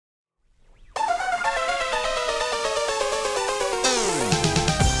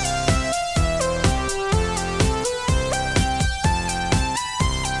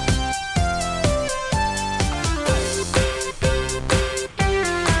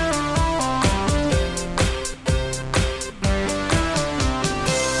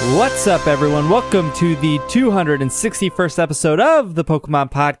What's up, everyone? Welcome to the 261st episode of the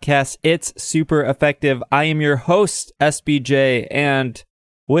Pokemon Podcast. It's super effective. I am your host, SBJ, and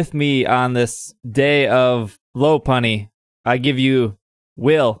with me on this day of Lopunny, I give you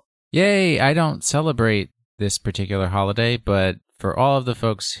Will. Yay, I don't celebrate this particular holiday, but for all of the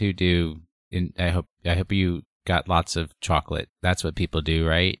folks who do, I hope you got lots of chocolate. That's what people do,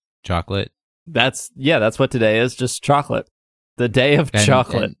 right? Chocolate? That's what today is, just chocolate. The day of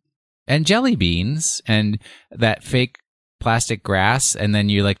chocolate. And jelly beans and that fake plastic grass, and then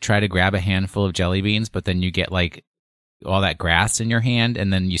you try to grab a handful of jelly beans, but then you get all that grass in your hand,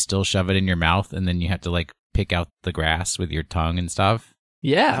 and then you still shove it in your mouth, and then you have to pick out the grass with your tongue and stuff.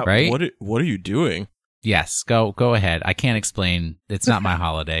 Yeah. Right? What are you doing? Yes, go ahead. I can't explain. It's not my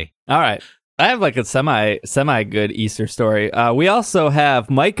holiday. All right. I have a semi good Easter story. We also have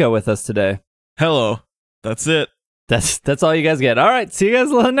Micah with us today. Hello. That's it. That's all you guys get. All right, see you guys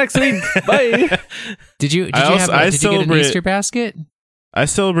next week. Bye. Did you get an Easter basket? I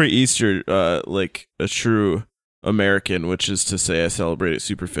celebrate Easter like a true American, which is to say I celebrate it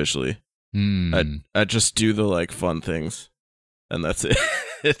superficially. I just do the fun things, and that's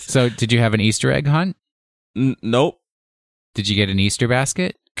it. So did you have an Easter egg hunt? Nope. Did you get an Easter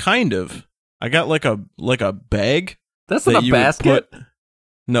basket? Kind of. I got like a bag. That's not a basket.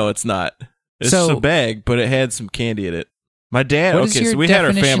 No, it's not. It's just a bag, but it had some candy in it. My dad. What is your so we had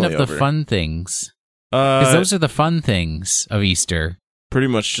our family definition of over. the fun things? Because those are the fun things of Easter. Pretty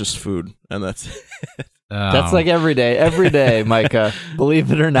much just food, and that's it. That's like every day, Micah.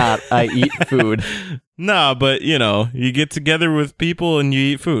 Believe it or not, I eat food. Nah, but you get together with people and you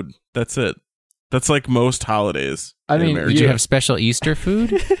eat food. That's it. That's like most holidays. I mean, did you have special Easter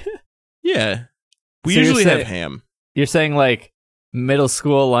food? Yeah, we usually have ham. You're saying middle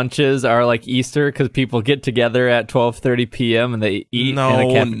school lunches are like Easter because people get together at 12:30 p.m. and they eat in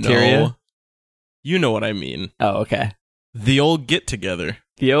a cafeteria? No. You know what I mean. Oh, okay. The old get together.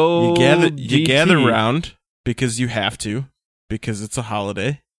 The old you gather around because you have to, because it's a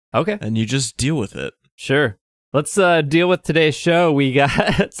holiday. Okay. And you just deal with it. Sure. Let's deal with today's show. We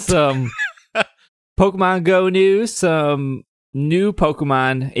got some Pokemon Go news, some new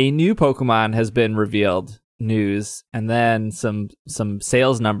Pokemon. A new Pokemon has been revealed news, and then some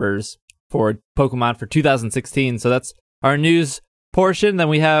sales numbers for Pokemon for 2016. So that's our news portion. Then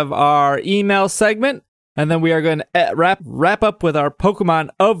we have our email segment, and then we are going to wrap up with our Pokemon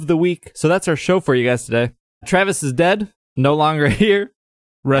of the week. So that's our show for you guys today. Travis is dead, no longer here.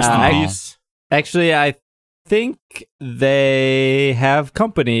 Rest in peace. Actually, I think they have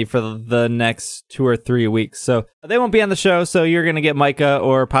company for the next 2 or 3 weeks, so they won't be on the show. So you're gonna get Micah,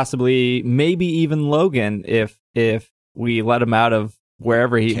 or possibly maybe even Logan if we let him out of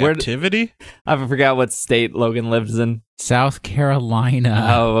wherever captivity. I forgot what state Logan lives in. South Carolina.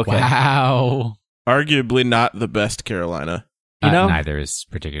 Oh, okay. Wow. Arguably not the best Carolina. Neither is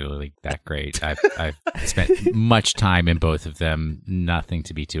particularly that great. I've spent much time in both of them. Nothing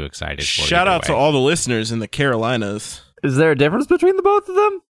to be too excited for. Shout out to all the listeners in the Carolinas. Is there a difference between the both of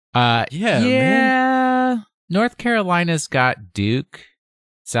them? Yeah. Man. North Carolina's got Duke.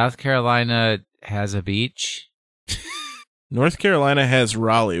 South Carolina has a beach. North Carolina has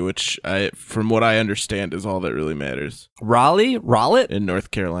Raleigh, which, from what I understand, is all that really matters. Raleigh in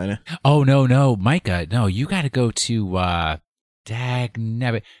North Carolina. Oh no, Micah, no, you got to go to.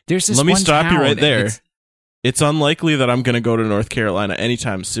 Dagnabbit. There's this. Let me one stop town, you right there. It's unlikely that I'm going to go to North Carolina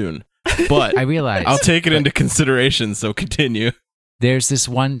anytime soon, but I realize I'll take it into consideration. So continue. There's this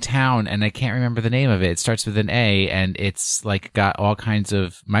one town, and I can't remember the name of it. It starts with an A, and it's got all kinds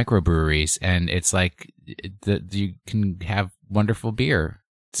of microbreweries, and it's you can have wonderful beer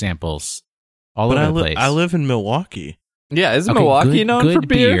samples all over the place. I live in Milwaukee. Yeah, isn't Milwaukee known for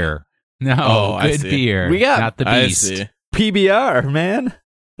beer? No, good beer. We got not the Beast. I see. PBR, man.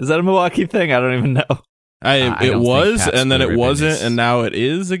 Is that a Milwaukee thing? I don't even know. It was, and then it wasn't, and now it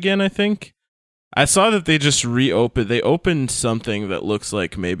is again, I think. I saw that they just reopened. They opened something that looks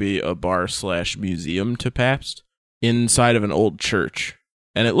like maybe a bar/museum to Pabst inside of an old church.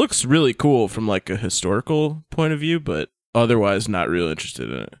 And it looks really cool from a historical point of view, but otherwise not real interested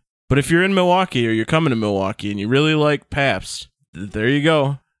in it. But if you're in Milwaukee or you're coming to Milwaukee and you really like Pabst, there you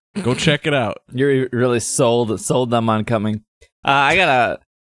go. Go check it out. You're really sold them on coming. I got a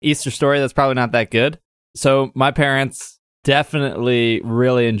Easter story that's probably not that good. So my parents definitely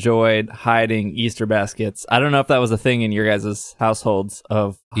really enjoyed hiding Easter baskets. I don't know if that was a thing in your guys' households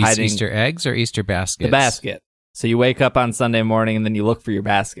of hiding Easter eggs or Easter baskets. The basket. So you wake up on Sunday morning and then you look for your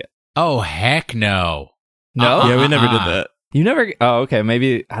basket. Oh, heck no. No? Yeah, we never did that. You never... Oh, okay.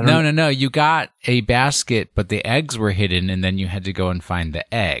 Maybe... I don't No. You got a basket, but the eggs were hidden, and then you had to go and find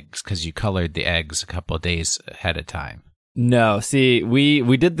the eggs because you colored the eggs a couple of days ahead of time. No. See,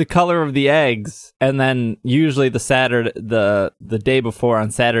 we did the color of the eggs, and then usually the day before on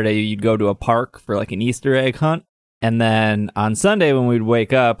Saturday, you'd go to a park for like an Easter egg hunt. And then on Sunday when we'd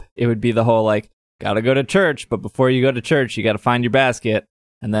wake up, it would be the whole like, gotta go to church, but before you go to church, you gotta find your basket,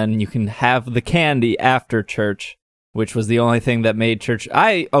 and then you can have the candy after church. Which was the only thing that made church...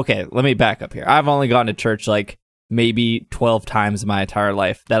 Okay, let me back up here. I've only gone to church like maybe 12 times in my entire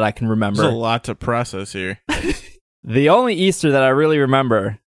life that I can remember. There's a lot to process here. The only Easter that I really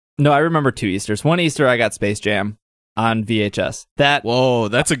remember... No, I remember 2 Easters. One Easter I got Space Jam on VHS. Whoa,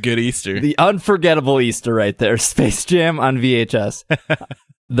 that's a good Easter. The unforgettable Easter right there. Space Jam on VHS.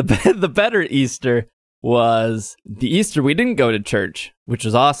 The better Easter was the Easter we didn't go to church, which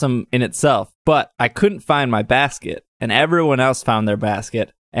was awesome in itself, but I couldn't find my basket, and everyone else found their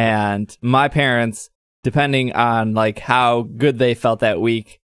basket, and my parents, depending on like how good they felt that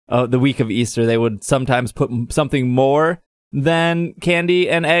week, the week of Easter, they would sometimes put something more than candy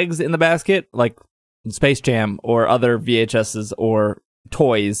and eggs in the basket, like Space Jam or other VHSs or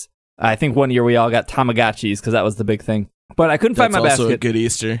toys. I think one year we all got Tamagotchis because that was the big thing. But I couldn't find my basket. That's also a good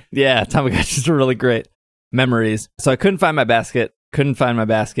Easter. Yeah, Tamagotchis are really great memories. So I couldn't find my basket.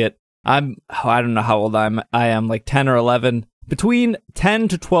 I don't know how old I am, like 10 or 11. Between 10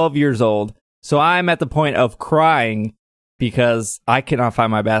 to 12 years old. So I'm at the point of crying because I cannot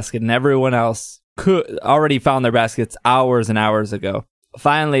find my basket, and everyone else already found their baskets hours and hours ago.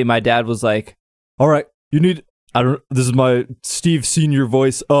 Finally, my dad was like, all right, this is my Steve Senior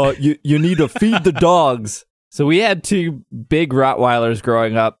voice. You need to feed the dogs. So we had 2 big Rottweilers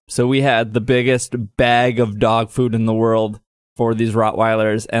growing up. So we had the biggest bag of dog food in the world for these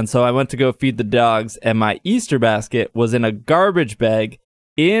Rottweilers. And so I went to go feed the dogs, and my Easter basket was in a garbage bag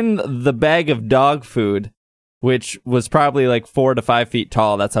in the bag of dog food, which was probably like 4 to 5 feet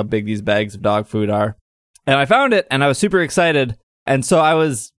tall. That's how big these bags of dog food are. And I found it, and I was super excited. And so I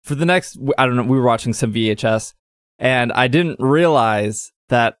was, for the next, I don't know, we were watching some VHS, and I didn't realize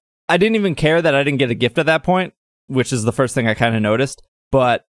that I didn't even care that I didn't get a gift at that point, which is the first thing I kind of noticed.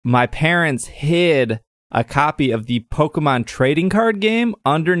 But my parents hid a copy of the Pokemon trading card game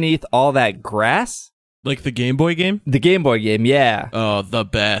underneath all that grass. Like the Game Boy game? The Game Boy game, yeah. Oh, the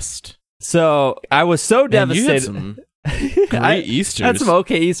best. So I was so devastated. You had some great Easters. I had some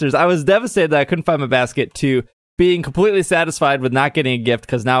okay Easters. I was devastated that I couldn't find my basket, to being completely satisfied with not getting a gift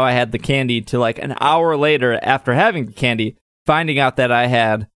because now I had the candy, to like an hour later after having the candy, finding out that I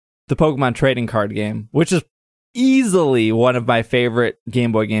had the Pokemon trading card game, which is easily one of my favorite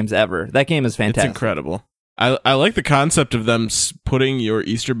Game Boy games ever. That game is fantastic. It's incredible. I like the concept of them putting your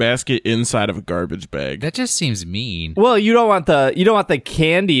Easter basket inside of a garbage bag. That just seems mean. Well, you don't want the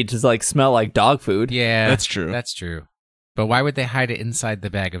candy to like smell like dog food. Yeah, that's true. That's true. But why would they hide it inside the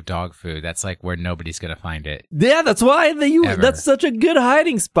bag of dog food? That's like where nobody's gonna find it. Yeah, that's why that's such a good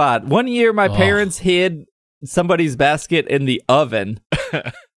hiding spot. One year, my parents hid somebody's basket in the oven.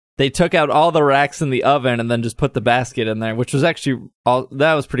 They took out all the racks in the oven and then just put the basket in there, which was actually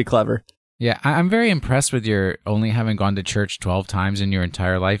that was pretty clever. Yeah, I'm very impressed with your only having gone to church 12 times in your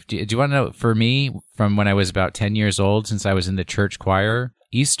entire life. Do you want to know, for me, from when I was about 10 years old, since I was in the church choir,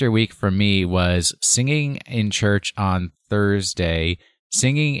 Easter week for me was singing in church on Thursday,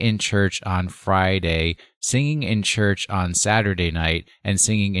 singing in church on Friday, singing in church on Saturday night, and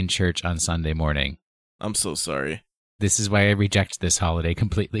singing in church on Sunday morning. I'm so sorry. This is why I reject this holiday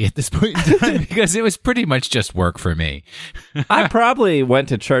completely at this point in time, because it was pretty much just work for me. I probably went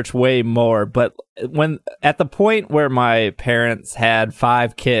to church way more, but when at the point where my parents had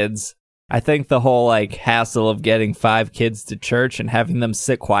 5 kids, I think the whole like hassle of getting 5 kids to church and having them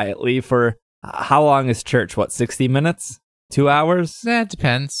sit quietly for how long is church? What, 60 minutes? 2 hours? That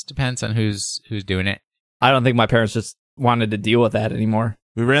depends. Depends on who's doing it. I don't think my parents just wanted to deal with that anymore.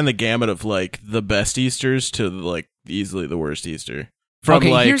 We ran the gamut of like the best Easters to like easily the worst Easter. From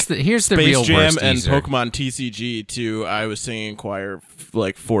okay, like here's the Space real Jam worst and Easter. Pokemon TCG to I was singing choir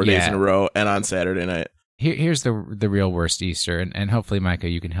like 4 days in a row and on Saturday night. Here's the real worst Easter, and hopefully, Micah,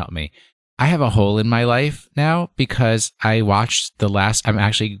 you can help me. I have a hole in my life now because I watched I'm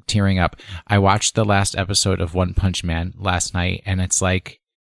actually tearing up. I watched the last episode of One Punch Man last night, and it's like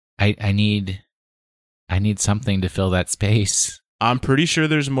I need something to fill that space. I'm pretty sure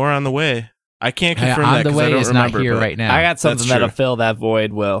there's more on the way. I can't confirm that because I don't remember. Not here right now. I got something that'll fill that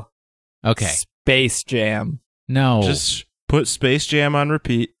void, Will. Okay. Space Jam. No. Just put Space Jam on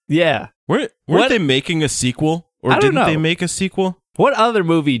repeat. Yeah. Weren't they making a sequel? Or didn't they make a sequel? What other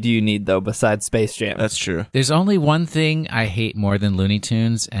movie do you need, though, besides Space Jam? That's true. There's only one thing I hate more than Looney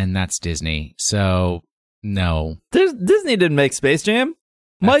Tunes, and that's Disney. So, no. Disney didn't make Space Jam.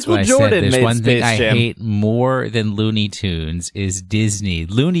 That's Michael Jordan made Space Jam. There's one thing I hate more than Looney Tunes is Disney.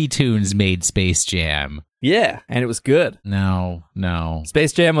 Looney Tunes made Space Jam. Yeah, and it was good. No.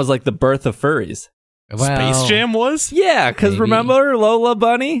 Space Jam was like the birth of furries. Well, Space Jam was? Yeah, because remember Lola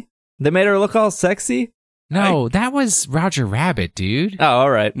Bunny? They made her look all sexy. No, that was Roger Rabbit, dude. Oh, all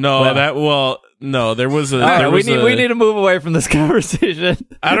right. No, there was a. We need to move away from this conversation.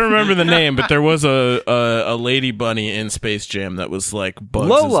 I don't remember the name, but there was a lady bunny in Space Jam that was like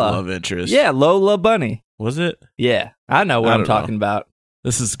Bugs' love interest. Yeah, Lola Bunny. Was it? Yeah, I know what I'm talking about.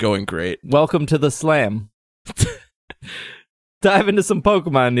 This is going great. Welcome to the slam. Dive into some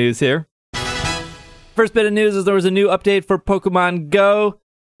Pokemon news here. First bit of news is there was a new update for Pokemon Go.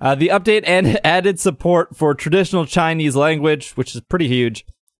 The update added support for traditional Chinese language, which is pretty huge,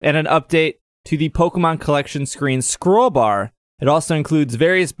 and an update to the Pokemon collection screen scroll bar. It also includes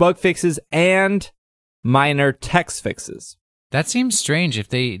various bug fixes and minor text fixes. That seems strange. If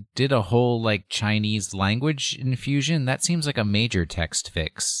they did a whole like Chinese language infusion, that seems like a major text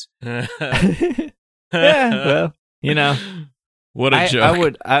fix. Yeah, well, you know. What a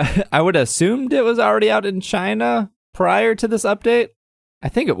joke. I would assumed it was already out in China prior to this update. I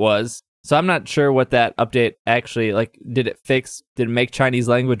think it was. So I'm not sure what that update actually, like, did it make Chinese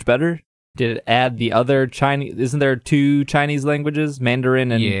language better? Did it add the other Chinese? Isn't there 2 Chinese languages,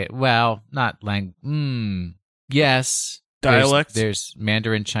 Mandarin and... Yeah, well, not yes. Dialect? There's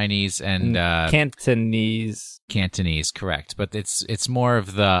Mandarin Chinese and... Cantonese. Cantonese, correct. But it's more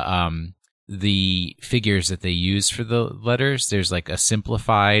of the figures that they use for the letters. There's like a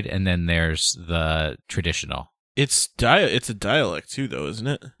simplified and then there's the traditional. It's a dialect too, though, isn't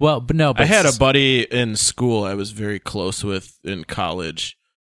it? Well, but no. But I had a buddy in school I was very close with in college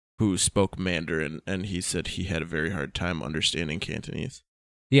who spoke Mandarin, and he said he had a very hard time understanding Cantonese.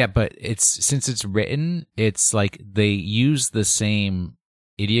 Yeah, but since it's written, it's like they use the same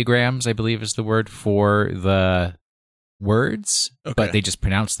ideograms, I believe is the word, for the words, but they just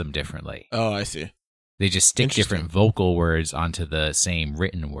pronounce them differently. Oh, I see. They just stick different vocal words onto the same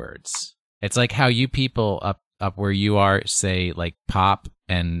written words. It's like how you people up where you are say like pop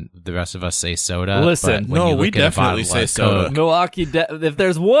and the rest of us say soda. Listen, no, we definitely say soda. Milwaukee, if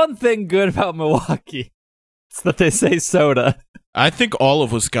there's one thing good about Milwaukee, it's that they say soda. I think all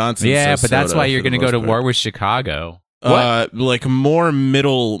of Wisconsin says but that's soda why you're going to go to war with Chicago. Like more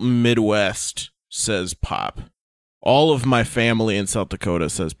middle Midwest says pop. All of my family in South Dakota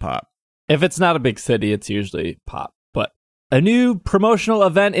says pop. If it's not a big city, it's usually pop. But a new promotional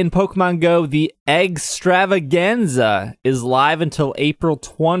event in Pokemon Go, the Eggstravaganza, is live until April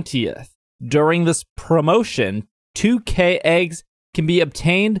 20th. During this promotion, 2K eggs can be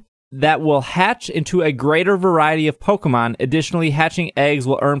obtained that will hatch into a greater variety of Pokemon. Additionally, hatching eggs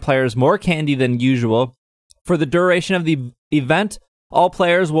will earn players more candy than usual. For the duration of the event, all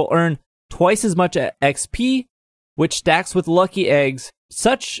players will earn twice as much XP, which stacks with lucky eggs,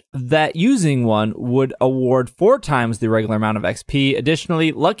 such that using one would award 4 times the regular amount of XP.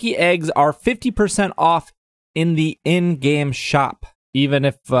 Additionally, lucky eggs are 50% off in the in-game shop. Even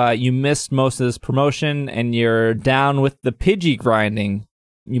if you missed most of this promotion and you're down with the Pidgey grinding,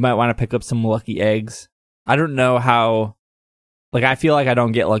 you might want to pick up some lucky eggs. I don't know how... Like, I feel like I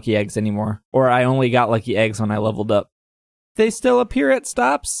don't get lucky eggs anymore. Or I only got lucky eggs when I leveled up. They still appear at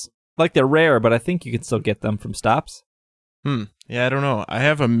stops? Like, they're rare, but I think you can still get them from stops. Yeah, I don't know. I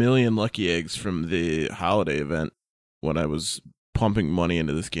have 1 million lucky eggs from the holiday event when I was pumping money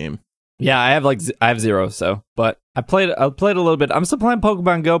into this game. Yeah, I have 0, so... But I played a little bit. I'm still playing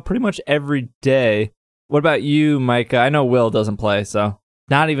Pokemon Go pretty much every day. What about you, Micah? I know Will doesn't play, so...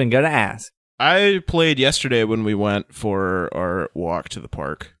 Not even gonna ask. I played yesterday when we went for our walk to the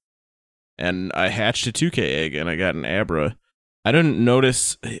park. And I hatched a 2K egg, and I got an Abra. I didn't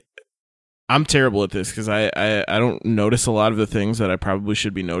notice... I'm terrible at this, because I don't notice a lot of the things that I probably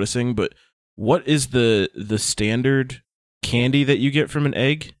should be noticing, but what is the standard candy that you get from an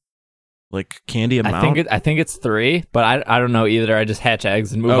egg? Like, candy amount? I think it's 3, but I don't know either. I just hatch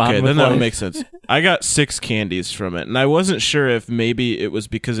eggs and move on. Okay, then that makes sense. I got 6 candies from it, and I wasn't sure if maybe it was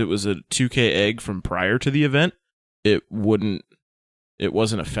because it was a 2K egg from prior to the event. It wasn't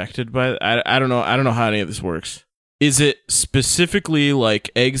affected by it. I don't know. I don't know how any of this works. Is it specifically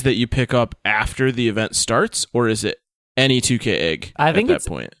like eggs that you pick up after the event starts, or is it any 2K egg at that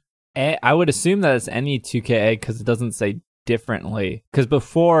point? I would assume that it's any 2K egg because it doesn't say differently. Because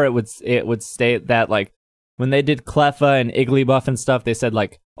before it would state that, like, when they did Cleffa and Igglybuff and stuff, they said,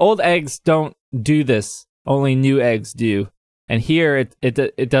 like, old eggs don't do this, only new eggs do. And here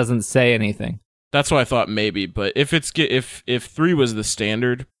it doesn't say anything. That's why I thought maybe, but if 3 was the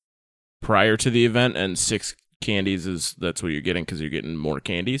standard prior to the event and 6 candies that's what you're getting because you're getting more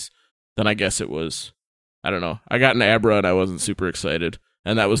candies, then I guess it was, I don't know. I got an Abra and I wasn't super excited,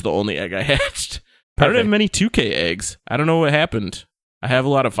 and that was the only egg I hatched. Perfect. I don't have many 2K eggs. I don't know what happened. I have a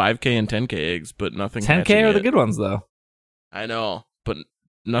lot of 5K and 10K eggs, but nothing 10K are yet. The good ones, though. I know, but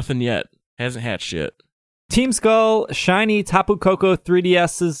nothing yet. Hasn't hatched yet. Team Skull, Shiny, Tapu Koko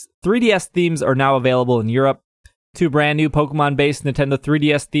 3DS themes are now available in Europe. 2 brand new Pokemon-based Nintendo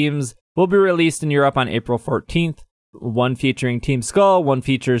 3DS themes will be released in Europe on April 14th. One featuring Team Skull, one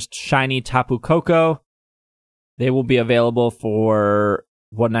features Shiny Tapu Koko. They will be available for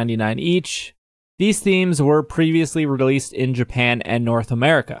 $1.99 each. These themes were previously released in Japan and North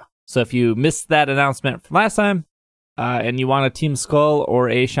America. So if you missed that announcement from last time, and you want a Team Skull or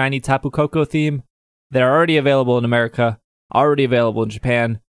a Shiny Tapu Koko theme, they're already available in America, already available in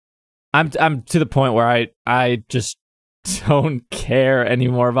Japan. I'm to the point where I just don't care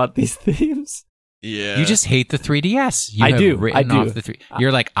anymore about these themes. Yeah. You just hate the 3DS. I do.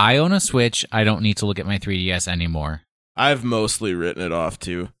 You're like, I own a Switch. I don't need to look at my 3DS anymore. I've mostly written it off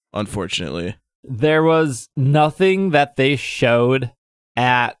too, unfortunately. There was nothing that they showed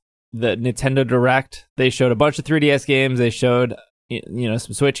at the Nintendo Direct. They showed a bunch of 3DS games. They showed,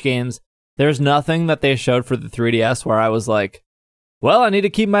 some Switch games. There's nothing that they showed for the 3DS where I was like, well, I need to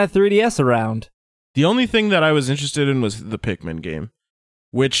keep my 3DS around. The only thing that I was interested in was the Pikmin game,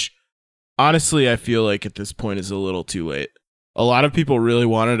 which honestly I feel like at this point is a little too late. A lot of people really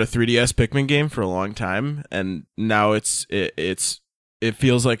wanted a 3DS Pikmin game for a long time, and now it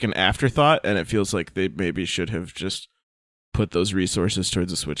feels like an afterthought, and it feels like they maybe should have just put those resources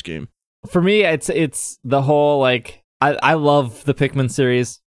towards a Switch game. For me, it's the whole, like, I love the Pikmin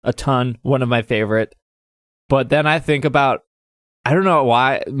series a ton, one of my favorite. But then I think about, I don't know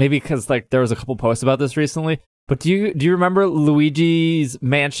why, maybe because like there was a couple posts about this recently, but do you remember Luigi's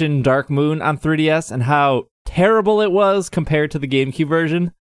Mansion Dark Moon on 3DS and how terrible it was compared to the GameCube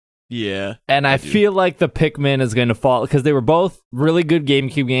version? Yeah. And I feel like the Pikmin is going to fall because they were both really good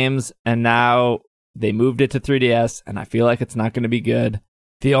GameCube games, and now they moved it to 3DS, and I feel like it's not going to be good.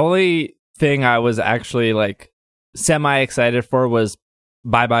 The only thing I was actually like semi-excited for was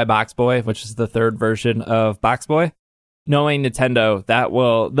Bye Bye Box Boy, which is the 3rd version of Box Boy. Knowing Nintendo,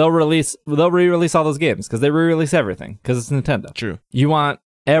 they'll re-release all those games because they re-release everything because it's Nintendo. True. You want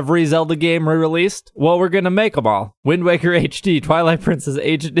every Zelda game re-released? Well, we're gonna make them all. Wind Waker HD, Twilight Princess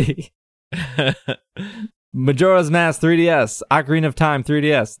HD, Majora's Mask 3DS, Ocarina of Time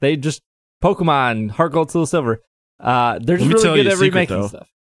 3DS. They just Pokemon Heart Gold, Soul Silver. They're just really good at remaking stuff.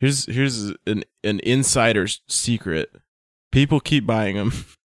 Here's an insider's secret. People keep buying them.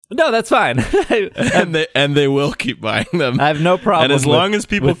 No, that's fine. and they will keep buying them. I have no problem. And as long as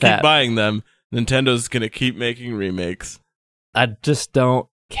people keep buying them, Nintendo's going to keep making remakes. I just don't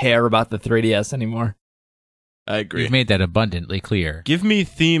care about the 3DS anymore. I agree. You've made that abundantly clear. Give me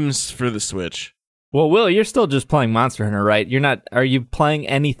themes for the Switch. Well, Will, you're still just playing Monster Hunter, right? You're not. Are you playing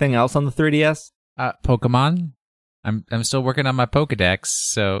anything else on the 3DS? Pokemon. I'm still working on my Pokedex,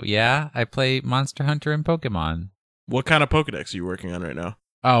 so yeah, I play Monster Hunter and Pokemon. What kind of Pokedex are you working on right now?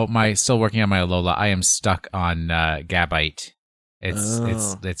 Oh, still working on my Alola. I am stuck on Gabite.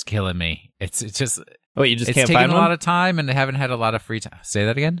 It's killing me. It's just. Oh, you just it's can't taken find a one? lot of time, and I haven't had a lot of free time. Say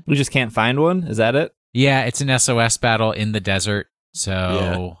that again? You just can't find one? Is that it? Yeah, it's an SOS battle in the desert.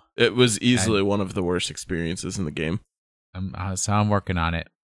 So it was easily one of the worst experiences in the game. So I'm working on it.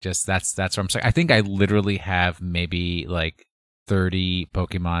 Just that's where I'm stuck. I think I literally have maybe like 30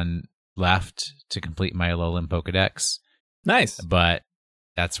 Pokemon left to complete my Alolan Pokedex. Nice. But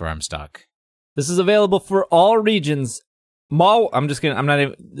that's where I'm stuck. This is available for all regions.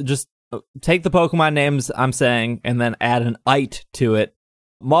 Just take the Pokemon names I'm saying and then add an "ite" to it.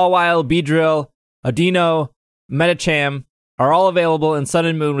 Mawile, Beedrill, Audino, Medicham are all available in Sun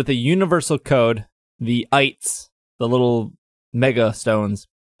and Moon with a universal code, the ites, the little mega stones.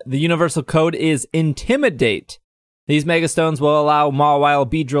 The universal code is Intimidate. These mega stones will allow Mawile,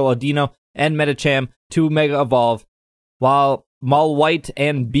 Beedrill, Audino, and Medicham to mega evolve, while Malwhite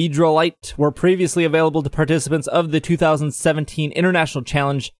and Beedrillite were previously available to participants of the 2017 International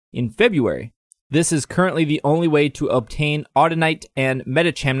Challenge in February. This is currently the only way to obtain Audinite and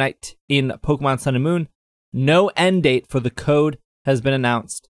Medichamnite in Pokemon Sun and Moon. No end date for the code has been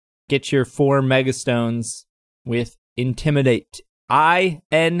announced. Get your 4 Mega Stones with Intimidate.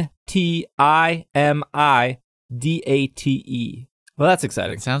 INTIMIDATE. Well, that's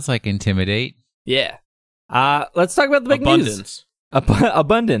exciting. It sounds like Intimidate. Yeah. Let's talk about the big news.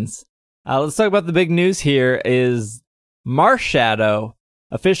 Abundance. Let's talk about the big news here is Marshadow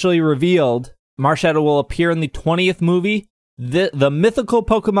officially revealed. Marshadow will appear in the 20th movie. The mythical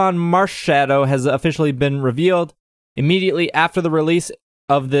Pokemon Marshadow has officially been revealed immediately after the release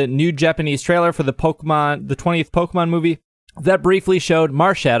of the new Japanese trailer for the 20th Pokemon movie that briefly showed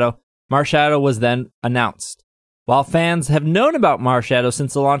Marshadow. Marshadow was then announced. While fans have known about Marshadow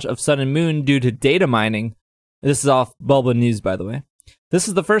since the launch of Sun and Moon due to data mining, this is off Bulba News, by the way, this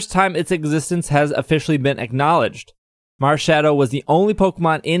is the first time its existence has officially been acknowledged. Marshadow was the only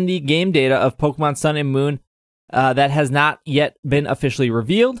Pokemon in the game data of Pokemon Sun and Moon that has not yet been officially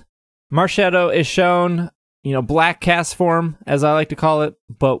revealed. Marshadow is shown, black cast form, as I like to call it.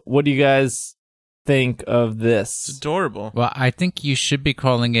 But what do you guys think of this? It's adorable. Well, I think you should be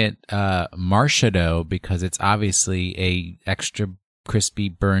calling it Marshadow because it's obviously a extra crispy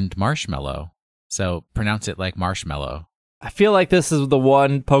burned marshmallow. So pronounce it like marshmallow. I feel like this is the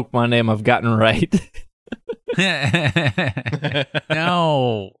one Pokemon name I've gotten right.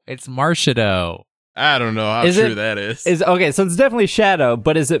 No, it's Marshadow. I don't know how true that is. Okay, so it's definitely Shadow,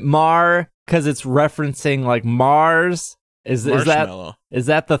 but is it Mar because it's referencing like Mars? Is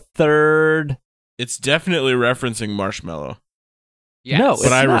that the third? It's definitely referencing Marshmallow. Yes. No,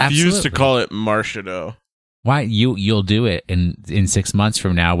 but I refuse Absolutely. to call it Marshadow. Why you'll do it in 6 months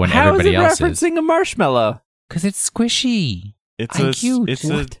from now when everybody else is? How is it referencing a marshmallow? Because it's squishy. It's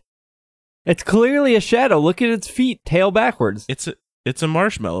cute. It's clearly a Shadow. Look at its feet, tail backwards. It's a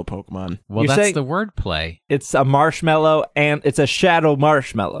marshmallow Pokemon. Well, You're that's saying the wordplay. It's a marshmallow and it's a Shadow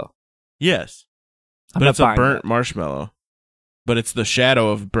marshmallow. Yes, but it's a burnt marshmallow. But it's the shadow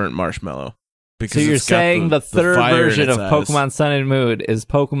of burnt marshmallow. So you're saying the third version of eyes. Pokemon Sun and Moon is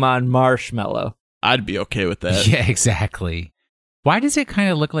Pokemon Marshmallow? I'd be okay with that. Yeah, exactly. Why does it kind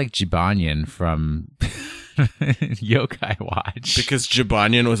of look like Jibanyan from Yokai Watch? Because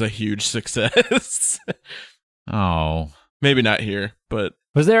Jibanyan was a huge success. Oh. Maybe not here, but...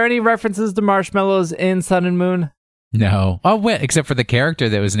 Was there any references to marshmallows in Sun and Moon? No. Oh, wait, except for the character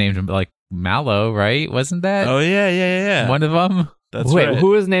that was named like Mallow, right? Wasn't that? Oh, yeah. One of them? That's Wait, right. who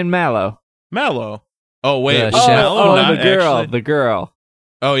was named Mallow? Mallow. Oh, wait. The chef? Mallow, not the girl. actually? The girl.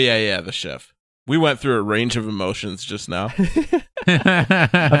 Oh, yeah, the chef. We went through a range of emotions just now.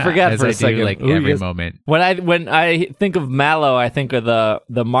 I forgot As for a I do, second. like Ooh, every yes. moment. When I think of Mallow, I think of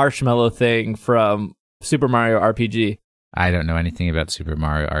the marshmallow thing from Super Mario RPG. I don't know anything about Super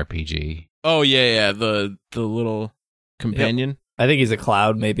Mario RPG. Oh, yeah. The little companion. I think he's a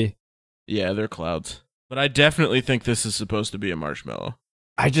cloud, maybe. Yeah, they're clouds. But I definitely think this is supposed to be a marshmallow.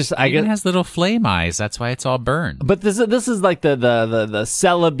 I It guess, has little flame eyes. That's why it's all burned. but this is like the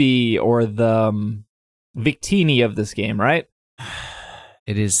Celebi or the Victini of this game, right?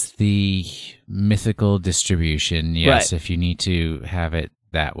 It is the mythical distribution, yes, Right. if you need to have it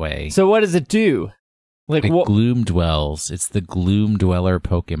that way. So what does it do? Like It what? gloom dwells. It's the gloom dweller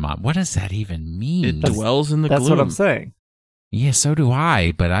Pokemon. What does that even mean? It dwells in the That's gloom. what I'm saying. Yeah, so do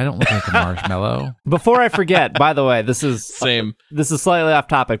I, but I don't look like a marshmallow. Before I forget, by the way, this is Same. This is slightly off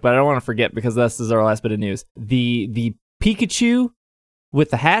topic, but I don't want to forget because this is our last bit of news. The Pikachu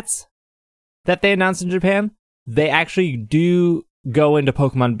with the hats that they announced in Japan, they actually do go into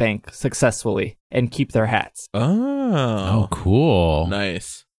Pokemon Bank successfully and keep their hats. Oh, cool.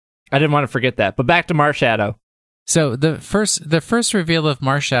 Nice. I didn't want to forget that. But back to Marshadow. So the first reveal of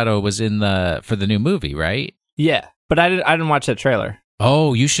Marshadow was for the new movie, right? Yeah, but I didn't watch that trailer.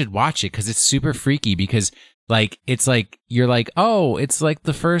 Oh, you should watch it because it's super freaky because it's like you're like, oh, it's like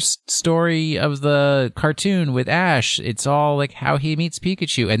the first story of the cartoon with Ash. It's all like how he meets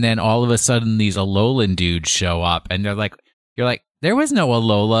Pikachu. And then all of a sudden these Alolan dudes show up and you're like, there was no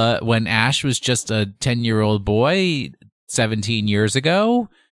Alola when Ash was just a 10-year-old boy 17 years ago.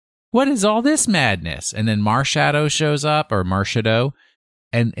 What is all this madness? And then Marshadow shows up or Marshadow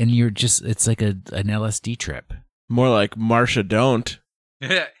and you're just, it's like an LSD trip. More like Marsha don't.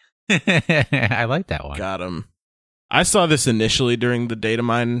 I like that one. Got him. I saw this initially during the data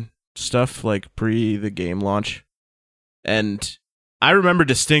mine stuff, like pre the game launch. And I remember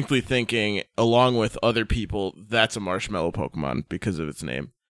distinctly thinking, along with other people, that's a marshmallow Pokemon because of its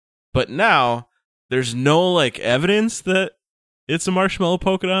name. But now, there's no evidence that it's a marshmallow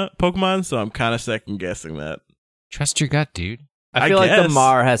Pokemon, so I'm kind of second guessing that. Trust your gut, dude. I feel like the guess.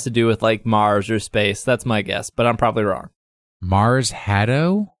 Mar has to do with Mars or space. That's my guess, but I'm probably wrong. Mars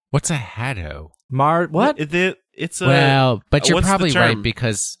Haddo? What's a Haddo? What? It's a... Well, but you're what's the probably term? right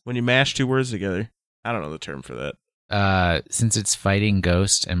because When you mash two words together. I don't know the term for that. since it's fighting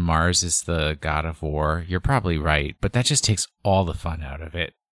Ghost and Mars is the god of war, you're probably right, but that just takes all the fun out of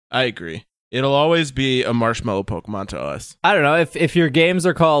it. I agree. It'll always be a marshmallow Pokemon to us. I don't know. If your games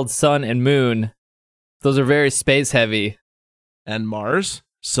are called Sun and Moon, Those are very space heavy. And Mars?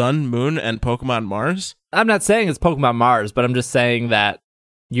 Sun, Moon, and Pokemon Mars? I'm not saying it's Pokemon Mars, but I'm just saying that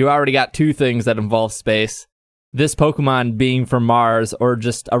you already got two things that involve space. This Pokemon being from Mars, or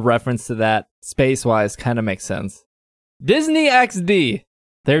just a reference to that space-wise, kind of makes sense. Disney XD.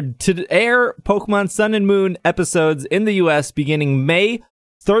 They're to air Pokemon Sun and Moon episodes in the U.S. beginning May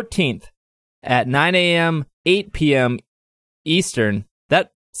 13th at 9 a.m., 8 p.m. Eastern.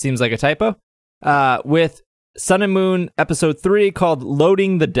 That seems like a typo. With Sun and Moon episode 3 called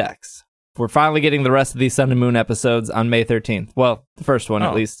Loading the Decks. We're finally getting the rest of these Sun and Moon episodes on May 13th. Well, the first one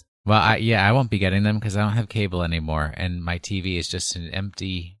at least. Well, I won't be getting them because I don't have cable anymore, and my TV is just an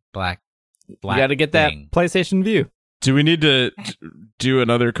empty black you got to get thing. That PlayStation View. Do we need to do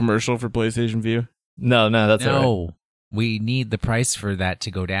another commercial for PlayStation View? No, that's all right. We need the price for that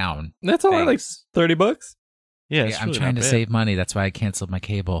to go down. That's only like $30. Yeah, I'm trying to save money. That's why I canceled my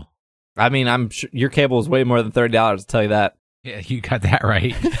cable. I mean, I'm sure your cable is way more than $30. I'll tell you that. Yeah, you got that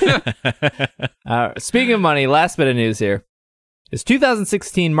right. Speaking of money, last bit of news here. Is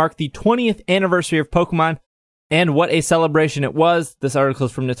 2016 marked the 20th anniversary of Pokemon, and what a celebration it was. This article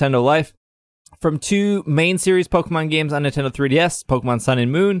is from Nintendo Life. From two main series Pokemon games on Nintendo 3DS, Pokemon Sun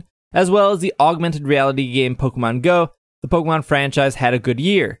and Moon, as well as the augmented reality game Pokemon Go, the Pokemon franchise had a good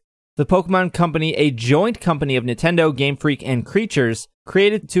year. The Pokemon Company, a joint company of Nintendo, Game Freak, and Creatures,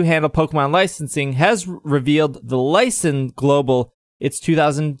 created to handle Pokemon licensing, has revealed the license global its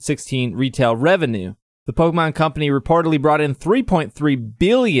 2016 retail revenue. The Pokemon Company reportedly brought in $3.3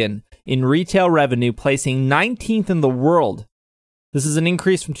 billion in retail revenue, placing 19th in the world. This is an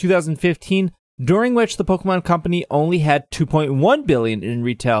increase from 2015, during which the Pokemon Company only had $2.1 billion in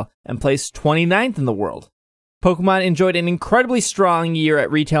retail and placed 29th in the world. Pokemon enjoyed an incredibly strong year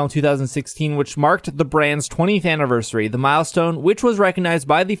at retail in 2016, which marked the brand's 20th anniversary, the milestone, which was recognized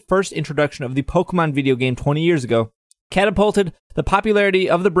by the first introduction of the Pokemon video game 20 years ago, catapulted the popularity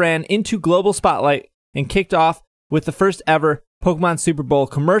of the brand into global spotlight and kicked off with the first ever Pokemon Super Bowl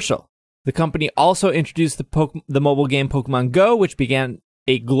commercial. The company also introduced the mobile game Pokemon Go, which began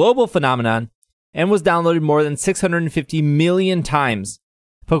a global phenomenon and was downloaded more than 650 million times.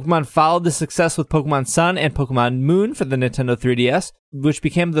 Pokemon followed the success with Pokemon Sun and Pokemon Moon for the Nintendo 3DS, which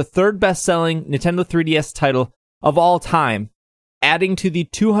became the third best-selling Nintendo 3DS title of all time, adding to the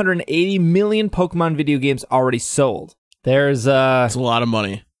 280 million Pokemon video games already sold. There's It's a lot of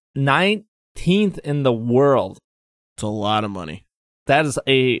money. 19th in the world. It's a lot of money. That is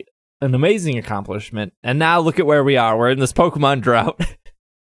an amazing accomplishment. And now look at where we are. We're in this Pokemon drought.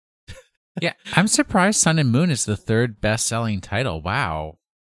 Yeah, I'm surprised Sun and Moon is the third best-selling title. Wow.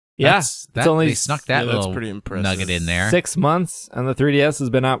 Yeah, they snuck that little pretty impressive. nugget in there. 6 months, and the 3DS has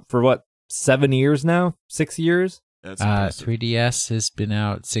been out for, 7 years now? 6 years? That's impressive. 3DS has been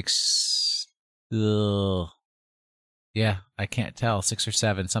out 6... Ugh. Yeah, I can't tell. 6 or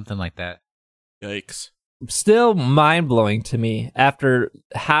 7, something like that. Yikes. Still mind-blowing to me after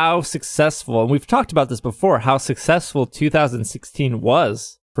how successful, and we've talked about this before, how successful 2016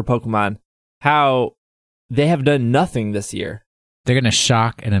 was for Pokemon, how they have done nothing this year. They're going to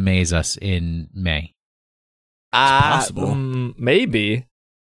shock and amaze us in May. Possible. Maybe.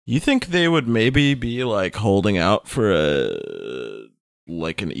 You think they would maybe be holding out for an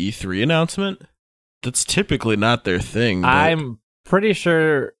E3 announcement? That's typically not their thing. But I'm pretty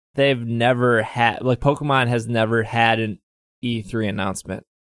sure they've never had, Pokemon has never had an E3 announcement.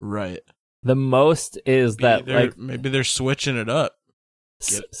 Right. The most is maybe they're switching it up.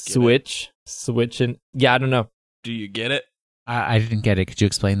 Switching. Yeah, I don't know. Do you get it? I didn't get it. Could you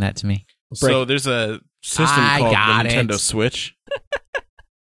explain that to me? So there's a system called the Nintendo Switch.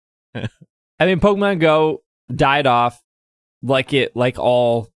 I mean, Pokemon Go died off like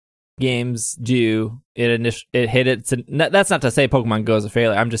all games do. It hit its. That's not to say Pokemon Go is a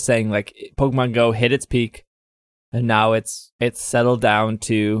failure. I'm just saying Pokemon Go hit its peak, and now it's settled down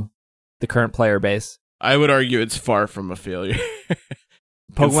to the current player base. I would argue it's far from a failure,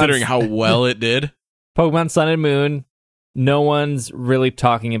 considering how well it did. Pokemon Sun and Moon, no one's really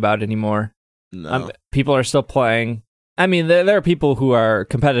talking about anymore. No. People are still playing. I mean, there are people who are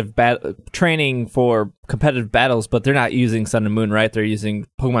training for competitive battles, but they're not using Sun and Moon, right? They're using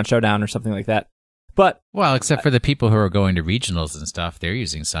Pokemon Showdown or something like that. But except for the people who are going to regionals and stuff, they're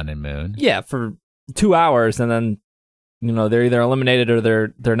using Sun and Moon. Yeah, for 2 hours, and then they're either eliminated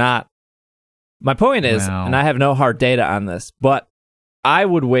or they're not. My point is, and I have no hard data on this, but I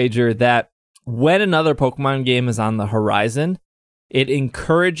would wager that when another Pokemon game is on the horizon, it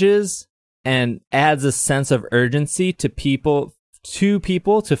encourages and adds a sense of urgency to people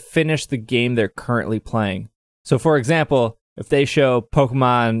to finish the game they're currently playing. So, for example, if they show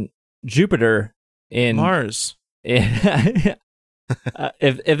Pokemon Jupiter in Mars. if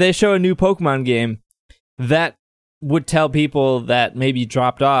they show a new Pokemon game, that would tell people that maybe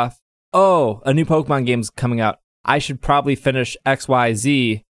dropped off, oh, a new Pokemon game's coming out. I should probably finish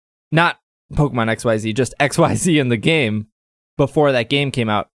XYZ, not Pokemon XYZ, just XYZ in the game before that game came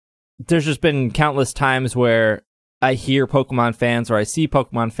out. There's just been countless times where I hear Pokemon fans or I see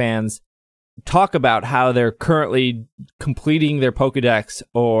Pokemon fans talk about how they're currently completing their Pokedex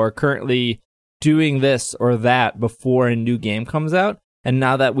or currently doing this or that before a new game comes out. And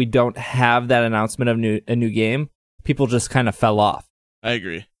now that we don't have that announcement of a new game, people just kind of fell off. I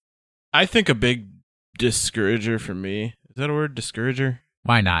agree. I think a big discourager for me, is that a word, discourager?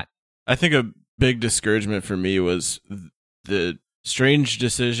 Why not? I think a big discouragement for me was the strange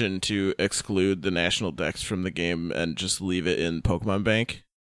decision to exclude the National Dex from the game and just leave it in Pokemon Bank,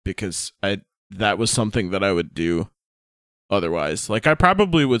 because that was something that I would do otherwise. Like, I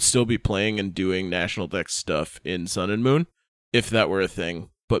probably would still be playing and doing National Dex stuff in Sun and Moon if that were a thing,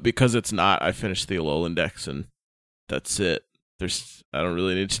 but because it's not, I finished the Alolan Dex and that's it. I don't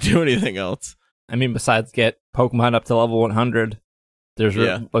really need to do anything else. I mean, besides get Pokemon up to level 100, there's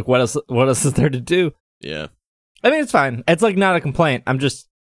like what else is there to do? Yeah. I mean, it's fine. It's like not a complaint. I'm just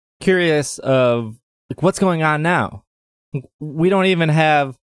curious of like what's going on now. We don't even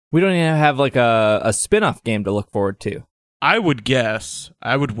have like a spin-off game to look forward to. I would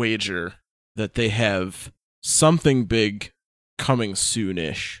wager that they have something big coming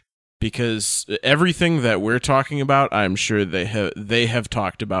soonish, because everything that we're talking about, I'm sure they have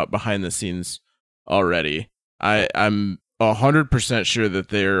talked about behind the scenes already. I'm 100% sure that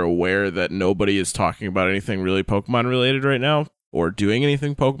they're aware that nobody is talking about anything really Pokemon related right now or doing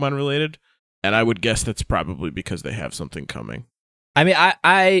anything Pokemon related, and I would guess that's probably because they have something coming. I mean,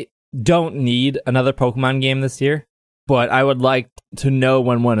 I don't need another Pokemon game this year, but I would like to know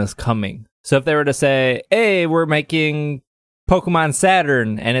when one is coming. So if they were to say, hey, we're making Pokemon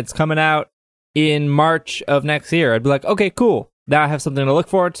Saturn and it's coming out in March of next year, I'd be like, okay, cool. Now I have something to look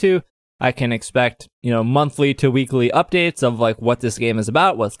forward to. I can expect, monthly to weekly updates of like what this game is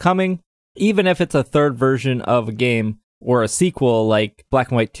about, what's coming. Even if it's a third version of a game or a sequel like Black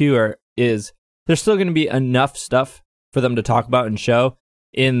and White 2 there's still going to be enough stuff for them to talk about and show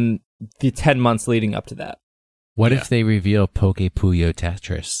in the 10 months leading up to that. What if they reveal Poke Puyo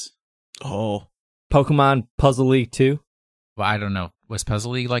Tetris? Oh. Pokemon Puzzle League 2? Well, I don't know. Was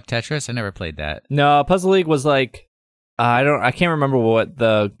Puzzle League like Tetris? I never played that. No, Puzzle League was like, I can't remember what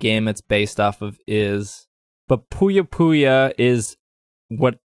the game it's based off of is, but Puyo Puyo is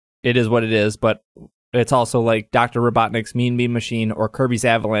what it is, but it's also like Dr. Robotnik's Mean Bean Machine or Kirby's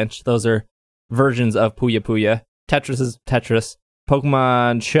Avalanche. Those are versions of Puyo Puyo. Tetris is Tetris.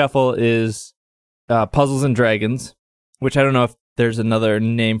 Pokemon Shuffle is Puzzles and Dragons, which I don't know if there's another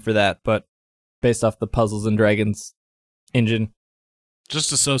name for that, but based off the Puzzles and Dragons engine.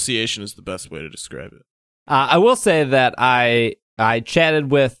 Just association is the best way to describe it. I will say that I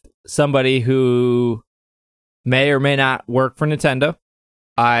chatted with somebody who may or may not work for Nintendo.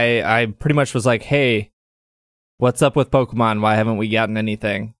 I pretty much was like, hey, what's up with Pokemon? Why haven't we gotten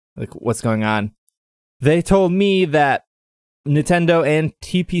anything? Like, what's going on? They told me that Nintendo and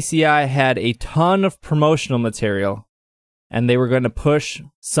TPCI had a ton of promotional material, and they were going to push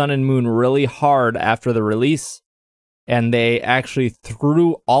Sun and Moon really hard after the release, and they actually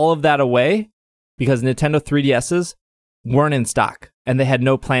threw all of that away because Nintendo 3DSs weren't in stock, and they had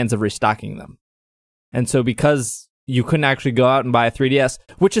no plans of restocking them. And so because you couldn't actually go out and buy a 3DS,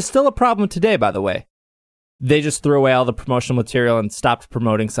 which is still a problem today, by the way, they just threw away all the promotional material and stopped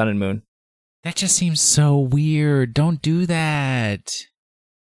promoting Sun and Moon. That just seems so weird. Don't do that.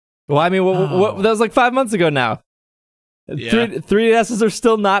 Well, I mean, that was like 5 months ago now. Yeah. 3DSs are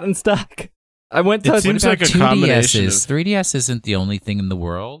still not in stock. I went to... It seems like a combination of... 3DS isn't the only thing in the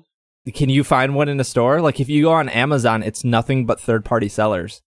world. Can you find one in a store? Like, if you go on Amazon, it's nothing but third-party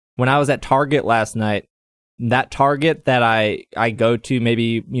sellers. When I was at Target last night, that Target that I go to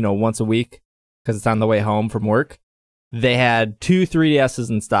maybe, once a week, because it's on the way home from work, they had 2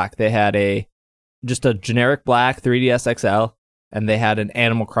 3DSs in stock. They had just a generic black 3DS XL, and they had an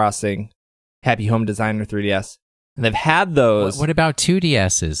Animal Crossing Happy Home Designer 3DS. And they've had those. What about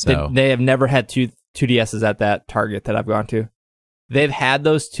 2DSs, though? They have never had 2DSs at that Target that I've gone to. They've had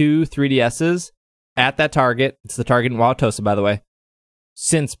those 2 3DSs at that Target. It's the Target in Wauwatosa, by the way,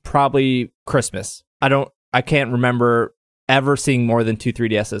 since probably Christmas. I can't remember ever seeing more than 2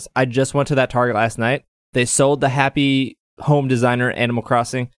 3DSs. I just went to that Target last night. They sold the Happy Home Designer Animal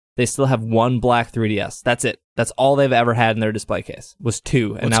Crossing. They still have 1 black 3DS. That's it. That's all they've ever had in their display case was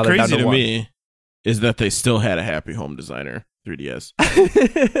 2. And What's now they're down crazy to 1. Me is that they still had a Happy Home Designer. 3DS.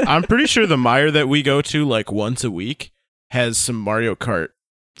 I'm pretty sure the Meijer that we go to like once a week has some Mario Kart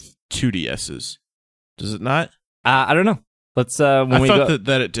 2DSs. Does it not? I don't know. Let's. When I thought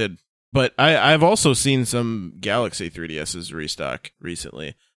that it did, but I've also seen some Galaxy 3DSs restock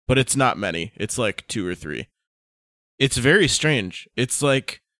recently, but it's not many. It's like 2 or 3. It's very strange. It's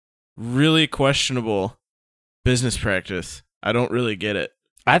like really questionable business practice. I don't really get it.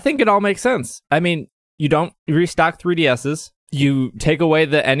 I think it all makes sense. I mean, you don't restock 3DSs. You take away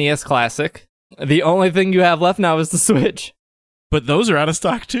the NES Classic. The only thing you have left now is the Switch. But those are out of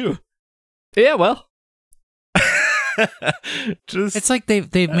stock too. Yeah, well. It's like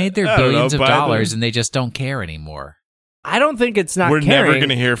they've made their billions of dollars and they just don't care anymore. I don't think it's not We're caring. never going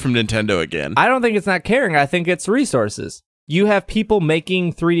to hear from Nintendo again. I don't think it's not caring. I think it's resources. You have people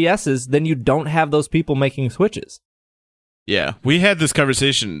making 3DSs, then you don't have those people making Switches. Yeah, we had this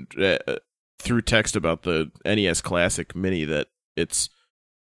conversation through text about the NES Classic Mini that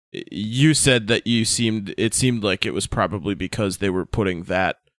you said that it seemed like it was probably because they were putting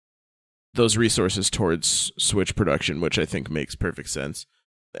those resources towards Switch production, which I think makes perfect sense.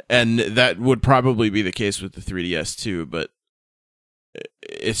 And that would probably be the case with the 3DS too, but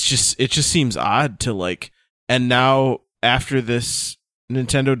it just seems odd to like, and now after this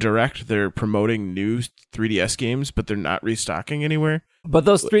Nintendo Direct, they're promoting new 3DS games, but they're not restocking anywhere. But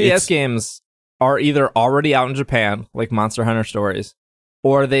those 3DS games are either already out in Japan, like Monster Hunter Stories,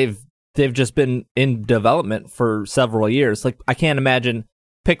 or they've just been in development for several years. Like, I can't imagine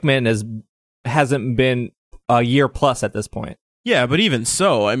Pikmin hasn't been a year plus at this point. Yeah, but even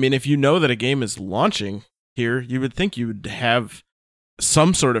so, I mean, if you know that a game is launching here, you would think you would have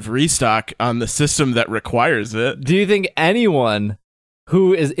some sort of restock on the system that requires it. Do you think anyone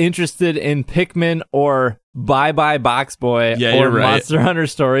who is interested in Pikmin or Bye Bye Box Boy or Monster Hunter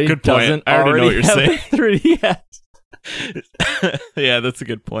Story doesn't already have a 3DS? Yeah, that's a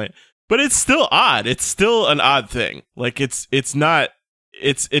good point. But it's still odd. It's still an odd thing. Like it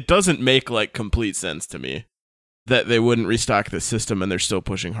doesn't make like complete sense to me that they wouldn't restock the system and they're still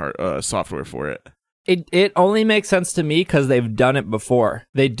pushing software for it. It only makes sense to me because they've done it before.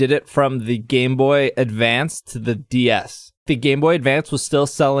 They did it from the Game Boy Advance to the DS. The Game Boy Advance was still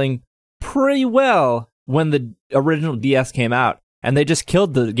selling pretty well when the original DS came out, and they just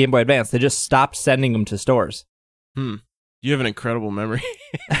killed the Game Boy Advance. They just stopped sending them to stores. You have an incredible memory.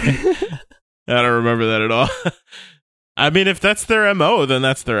 I don't remember that at all. I mean, if that's their MO, then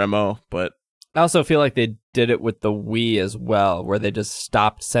that's their MO, but I also feel like they did it with the Wii as well, where they just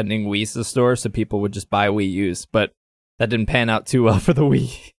stopped sending Wii's to stores so people would just buy Wii U's, but that didn't pan out too well for the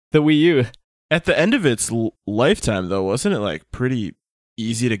Wii U. At the end of its lifetime, though, wasn't it like pretty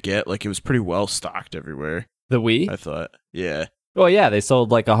easy to get? Like it was pretty well stocked everywhere. The Wii? I thought. Yeah. Well, yeah, they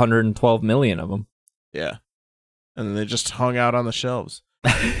sold like 112 million of them. Yeah. And then they just hung out on the shelves.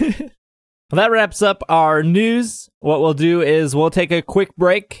 Well, that wraps up our news. What we'll do is we'll take a quick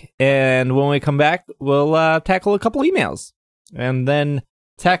break, and when we come back, we'll tackle a couple emails, and then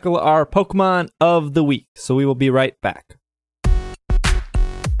tackle our Pokemon of the week. So we will be right back.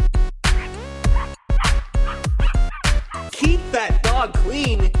 Keep that dog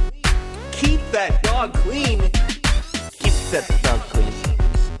clean. Keep that dog clean. Keep that dog clean.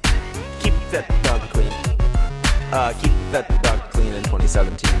 Keep that dog clean. Keep that dog clean in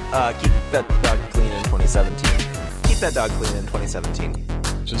 2017. Keep that dog clean in 2017. Keep that dog clean in 2017.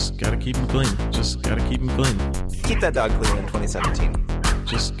 Just gotta keep him clean. Just gotta keep him clean. Keep that dog clean in 2017.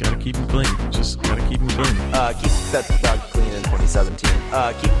 Just gotta keep him clean. Just gotta keep him clean. Keep that dog clean in 2017.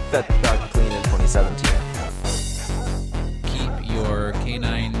 Keep that dog clean in 2017. Keep your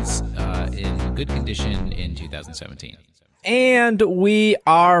canines in good condition in 2017. And we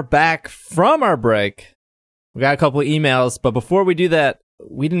are back from our break. We got a couple of emails, but before we do that,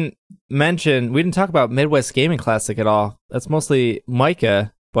 we didn't talk about Midwest Gaming Classic at all. That's mostly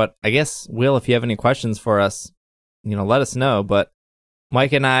Micah, but I guess, Will, if you have any questions for us, let us know. But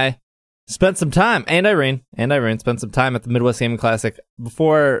Mike and I spent some time, and Irene spent some time at the Midwest Gaming Classic.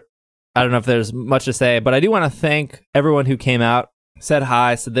 Before, I don't know if there's much to say, but I do want to thank everyone who came out, said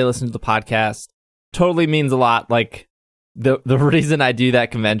hi, said they listened to the podcast. Totally means a lot. Like, the reason I do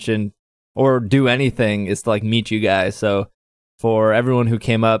that convention or do anything is to like meet you guys. So for everyone who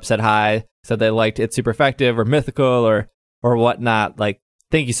came up, said hi, said they liked It's Super Effective or Mythical or whatnot, like,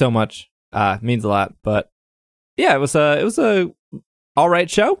 thank you so much. Means a lot. But yeah, it was a all right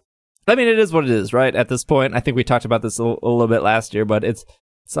show. I mean, it is what it is, right? At this point, I think we talked about this a little bit last year, but it's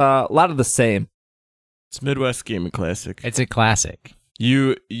a lot of the same. It's Midwest Gaming Classic. It's a classic.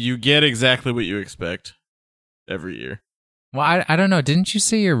 You get exactly what you expect every year. Well, I don't know. Didn't you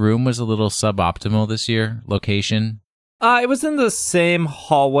say your room was a little suboptimal this year? Location? It was in the same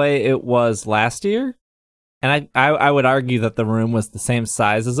hallway it was last year. And I would argue that the room was the same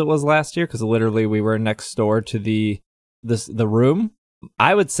size as it was last year because literally we were next door to the room.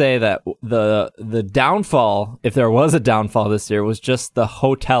 I would say that the downfall, if there was a downfall this year, was just the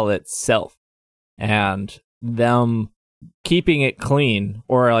hotel itself and them keeping it clean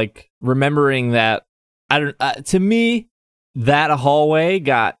or like remembering that. To me, that hallway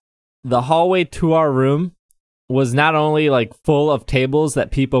the hallway to our room was not only like full of tables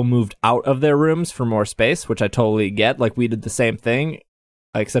that people moved out of their rooms for more space, which I totally get. Like we did the same thing,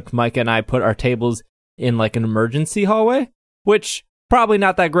 except Mike and I put our tables in like an emergency hallway, which probably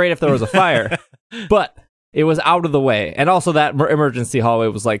not that great if there was a fire, but it was out of the way. And also that emergency hallway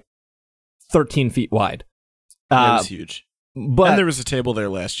was like 13 feet wide. It was huge. But and there was a table there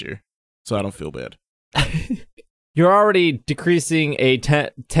last year, so I don't feel bad. You're already decreasing a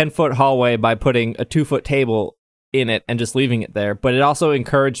 10-foot hallway by putting a 2-foot table in it and just leaving it there. But it also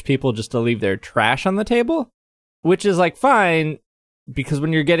encouraged people just to leave their trash on the table, which is like fine because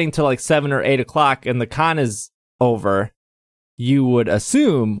when you're getting to like 7 or 8 o'clock and the con is over, you would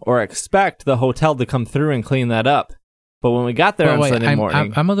assume or expect the hotel to come through and clean that up. But when we got there on Sunday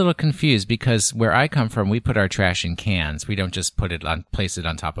morning... I'm a little confused because where I come from, we put our trash in cans. We don't just place it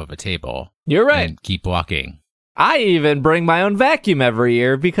on top of a table. You're right. And keep walking. I even bring my own vacuum every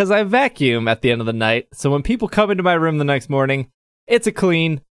year because I vacuum at the end of the night. So when people come into my room the next morning, it's a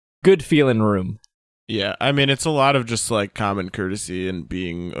clean, good feeling room. Yeah, I mean, it's a lot of just like common courtesy and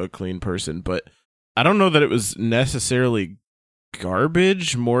being a clean person, but I don't know that it was necessarily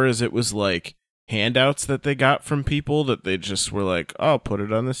garbage, more as it was like handouts that they got from people that they just were like, oh, put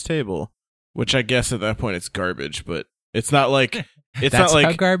it on this table, which I guess at that point it's garbage, but it's not like it's That's not like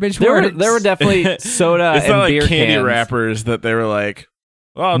how garbage works. works. There were definitely soda it's and not beer like candy cans. wrappers that they were like,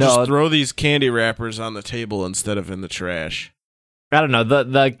 oh, I'll No. just throw these candy wrappers on the table instead of in the trash. I don't know.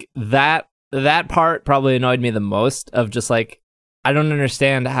 That part probably annoyed me the most of just like, I don't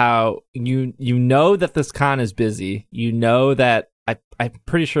understand how you know that this con is busy. You know that I'm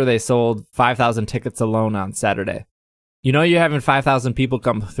pretty sure they sold 5,000 tickets alone on Saturday. You know you're having 5,000 people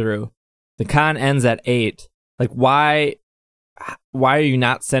come through. The con ends at 8. Like, why are you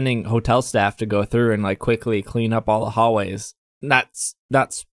not sending hotel staff to go through and like quickly clean up all the hallways? Not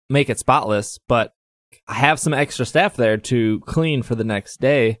make it spotless, but have some extra staff there to clean for the next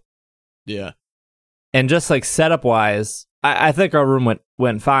day. Yeah. And just like setup wise, I think our room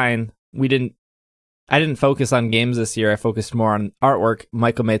went fine. I didn't focus on games this year. I focused more on artwork.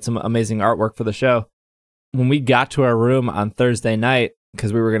 Michael made some amazing artwork for the show. When we got to our room on Thursday night,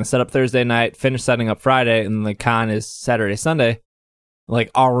 because we were going to set up Thursday night, finish setting up Friday, and the con is Saturday, Sunday,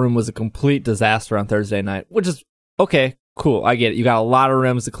 like our room was a complete disaster on Thursday night, which is okay, cool. I get it. You got a lot of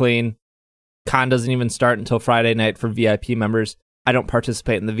rooms to clean. Con doesn't even start until Friday night for VIP members. I don't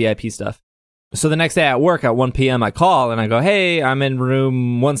participate in the VIP stuff. So the next day at work at 1 p.m. I call and I go, hey, I'm in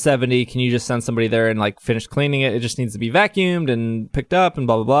room 170. Can you just send somebody there and like finish cleaning it? It just needs to be vacuumed and picked up and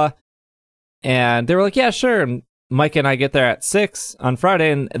blah, blah, blah. And they were like, yeah, sure. And Mike and I get there at 6 on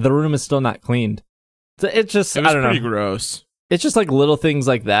Friday and the room is still not cleaned. So it was I don't know. Pretty gross. It's just like little things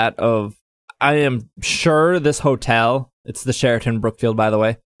like that of, I am sure this hotel, it's the Sheraton Brookfield, by the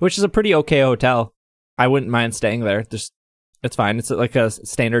way, which is a pretty okay hotel. I wouldn't mind staying there. It's fine. It's like a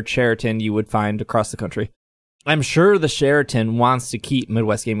standard Sheraton you would find across the country. I'm sure the Sheraton wants to keep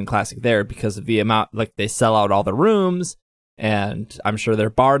Midwest Gaming Classic there because of the amount, like they sell out all the rooms, and I'm sure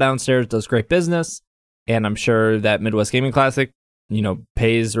their bar downstairs does great business, and I'm sure that Midwest Gaming Classic,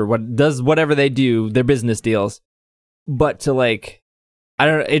 pays or does whatever they do, their business deals. But to like, I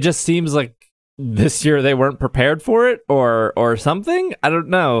don't know, it just seems like this year they weren't prepared for it or something. I don't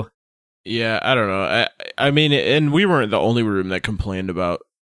know. Yeah, I don't know. I mean, and we weren't the only room that complained about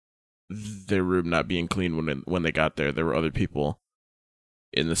their room not being clean when they got there. There were other people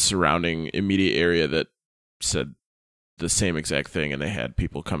in the surrounding immediate area that said the same exact thing, and they had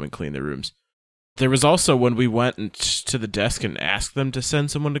people come and clean their rooms. There was also, when we went to the desk and asked them to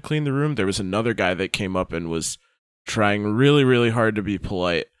send someone to clean the room, there was another guy that came up and was trying really, really hard to be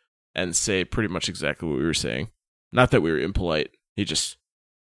polite and say pretty much exactly what we were saying. Not that we were impolite. He just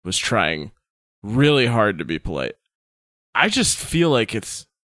was trying really hard to be polite. I just feel like it's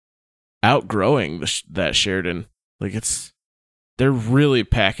outgrowing that Sheridan. Like they're really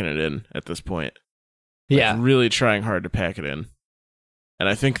packing it in at this point. Yeah, really trying hard to pack it in, and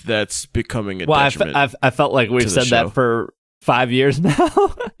I think that's becoming a detriment. I felt like we've said that for 5 years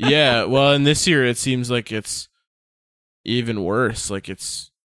now. Yeah, well, and this year it seems like it's even worse. Like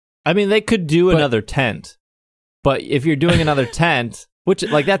I mean, they could do another tent, but if you're doing another tent. Which,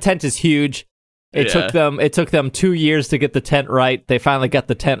 like, that tent is huge. It took them 2 years to get the tent right. They finally got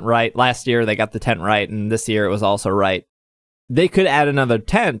the tent right. Last year they got the tent right, and this year it was also right. They could add another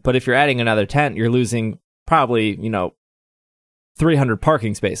tent, but if you're adding another tent, you're losing probably, 300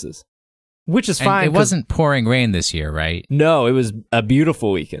 parking spaces, which is fine. And it wasn't pouring rain this year, right? No, it was a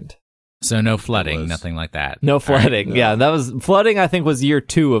beautiful weekend. So no flooding, nothing like that. No flooding. Right, no. Yeah, that was flooding. I think was year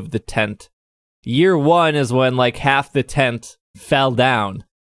 2 of the tent. Year 1 is when like half the tent fell down.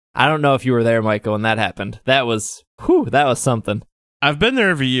 I don't know if you were there, Michael, when that happened. That was something. I've been there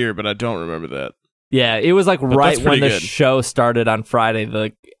every year, but I don't remember that. Yeah, it was like right when the show started on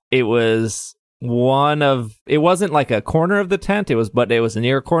Friday. It wasn't like a corner of the tent. It was a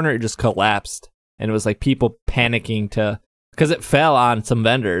near corner. It just collapsed, and it was like people panicking because it fell on some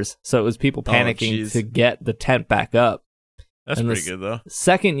vendors. So it was people panicking to get the tent back up. That's pretty good though.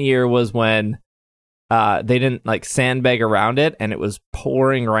 Second year was when they didn't like sandbag around it, and it was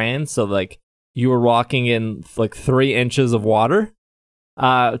pouring rain. So like you were walking in like 3 inches of water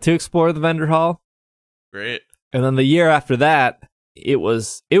to explore the vendor hall. Great. And then the year after that, it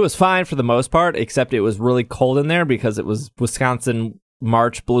was fine for the most part, except it was really cold in there because it was Wisconsin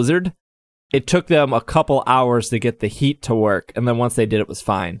March blizzard. It took them a couple hours to get the heat to work, and then once they did, it was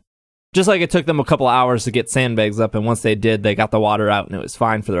fine. Just like it took them a couple hours to get sandbags up, and once they did, they got the water out, and it was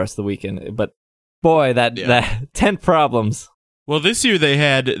fine for the rest of the weekend. But boy, that tent problems. Well, this year they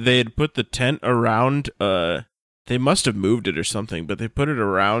had put the tent around. They must have moved it or something, but they put it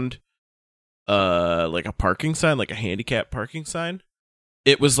around like a parking sign, like a handicap parking sign.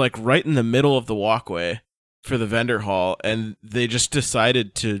 It was like right in the middle of the walkway for the vendor hall, and they just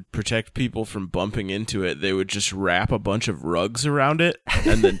decided to protect people from bumping into it. They would just wrap a bunch of rugs around it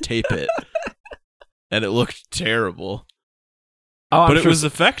and then tape it. And it looked terrible. But it was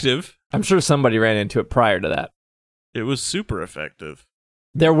effective. I'm sure somebody ran into it prior to that. It was super effective.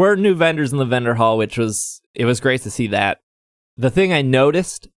 There were new vendors in the vendor hall, it was great to see that. The thing I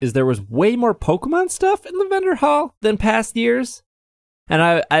noticed is there was way more Pokemon stuff in the vendor hall than past years.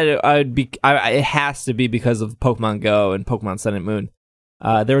 And it has to be because of Pokemon Go and Pokemon Sun and Moon.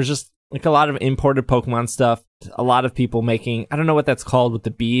 There was just like a lot of imported Pokemon stuff. A lot of people making, I don't know what that's called with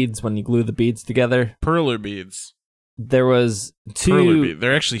the beads when you glue the beads together. Perler beads. There was 2. Perler beads.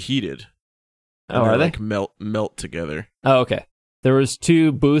 They're actually heated. Oh, are they? Like melt together. Oh, okay. There was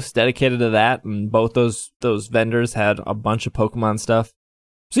 2 booths dedicated to that, and both those vendors had a bunch of Pokemon stuff.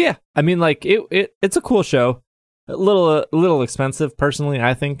 So yeah, I mean, like it's a cool show. A little expensive, personally.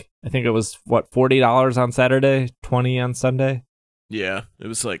 I think it was $40 on Saturday, $20 on Sunday. Yeah, it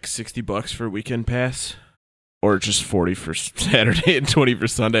was like $60 for a weekend pass, or just $40 for Saturday and $20 for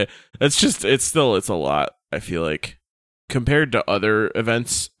Sunday. It's a lot. I feel like compared to other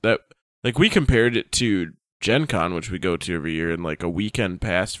events that like we compared it to Gen Con, which we go to every year, and like a weekend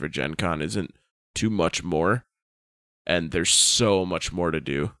pass for Gen Con isn't too much more, and there's so much more to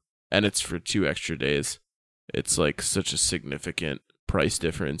do, and it's for 2 extra days. It's like such a significant price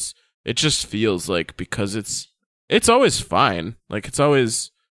difference. It just feels like because it's always fine. Like it's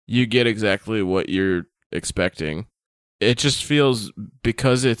always, you get exactly what you're expecting. It just feels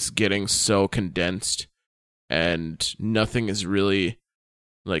because it's getting so condensed and nothing is really,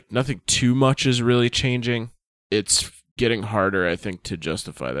 like nothing too much is really changing. It's getting harder, I think, to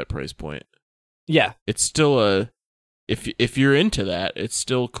justify that price point. Yeah. It's still if you're into that, it's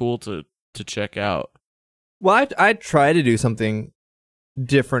still cool to check out. Well, I try to do something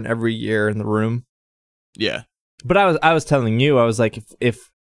different every year in the room. Yeah. But I was telling you, I was like,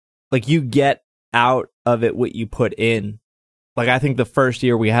 if like you get out of it what you put in. Like I think the first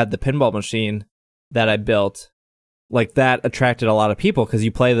year we had the pinball machine that I built, like that attracted a lot of people because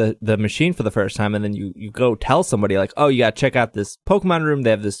you play the machine for the first time and then you go tell somebody like, oh, you got to check out this Pokemon room. They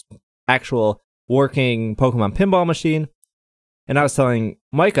have this actual working Pokemon pinball machine. And I was telling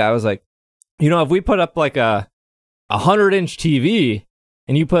Micah, I was like, if we put up like a 100-inch TV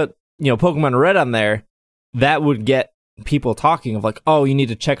and you put, Pokemon Red on there, that would get people talking of like, oh, you need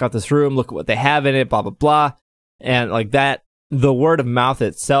to check out this room. Look at what they have in it, blah, blah, blah. And like that, the word of mouth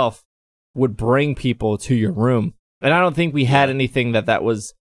itself would bring people to your room. And I don't think we had anything that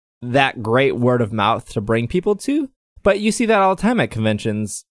was that great word of mouth to bring people to. But you see that all the time at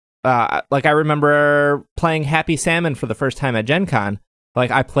conventions. Like I remember playing Happy Salmon for the first time at Gen Con.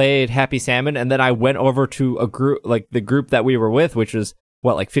 Like I played Happy Salmon and then I went over to a group, like the group that we were with, which was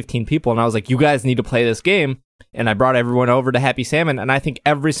like 15 people. And I was like, you guys need to play this game. And I brought everyone over to Happy Salmon. And I think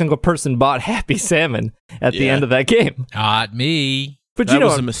every single person bought Happy Salmon at the end of that game. Not me. But that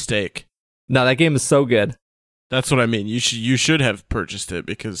was a mistake. No, that game is so good. That's what I mean. You should have purchased it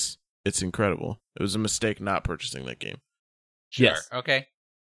because it's incredible. It was a mistake not purchasing that game. Sure. Yes. Okay.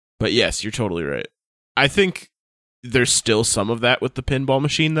 But yes, you're totally right. I think there's still some of that with the pinball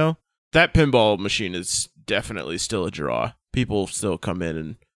machine, though. That pinball machine is definitely still a draw. People still come in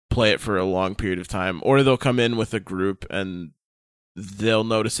and play it for a long period of time, or they'll come in with a group and they'll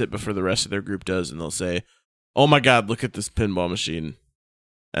notice it before the rest of their group does, and they'll say, "Oh my God, look at this pinball machine,"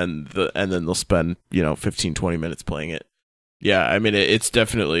 and then they'll spend 15-20 minutes playing it. Yeah, I mean it's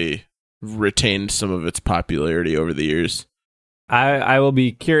definitely retained some of its popularity over the years. I will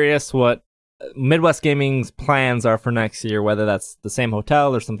be curious what Midwest Gaming's plans are for next year, whether that's the same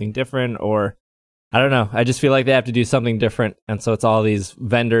hotel or something different, or I don't know. I just feel like they have to do something different, and so it's all these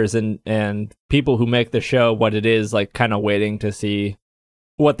vendors and people who make the show what it is, like kind of waiting to see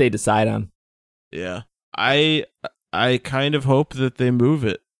what they decide on. Yeah, I kind of hope that they move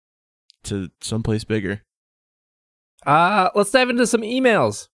it to someplace bigger. Let's dive into some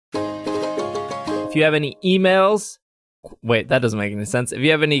emails. If you have any emails, wait, that doesn't make any sense. If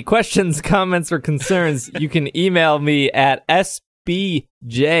you have any questions, comments, or concerns, you can email me at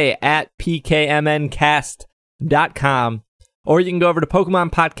sbj@pkmncast.com, or you can go over to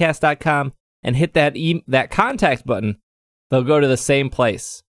PokemonPodcast.com and hit that contact button. They'll go to the same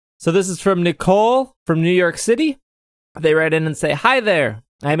place. So this is from Nicole from New York City. They write in and say, "Hi there.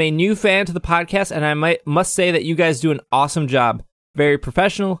 I'm a new fan to the podcast, and I must say that you guys do an awesome job. Very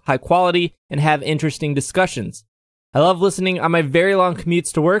professional, high quality, and have interesting discussions. I love listening on my very long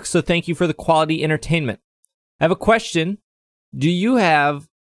commutes to work, so thank you for the quality entertainment. I have a question. Do you have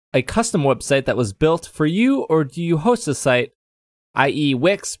a custom website that was built for you, or do you host a site, i.e.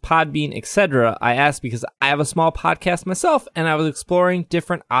 Wix, Podbean, etc.? I ask because I have a small podcast myself, and I was exploring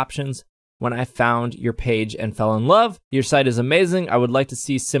different options when I found your page and fell in love. Your site is amazing. I would like to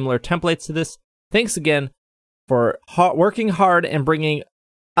see similar templates to this. Thanks again for working hard and bringing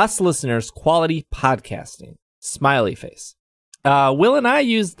us listeners quality podcasting." Smiley face. Will and I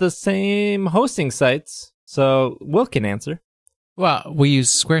use the same hosting sites, so Will can answer. Well, we use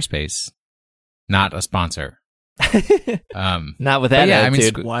Squarespace, not a sponsor. Not with that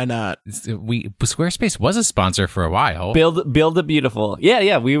attitude. Why not? Squarespace was a sponsor for a while. Build it beautiful.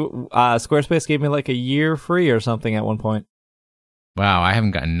 Yeah. We Squarespace gave me like a year free or something at one point. Wow, I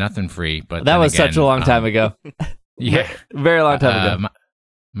haven't gotten nothing free, but that was such a long time ago. Yeah, very long time ago.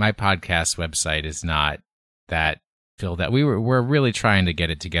 My podcast website is not that filled out. We're really trying to get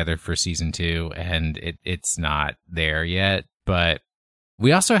it together for season 2, and it's not there yet. But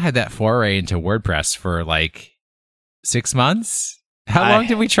we also had that foray into WordPress for like 6 months. How long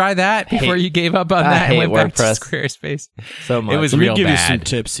did we try that before you gave up on that and went back to Squarespace? So much. It was Let real me give bad. you some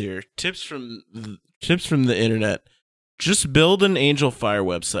tips here. Tips from the internet. Just build an Angelfire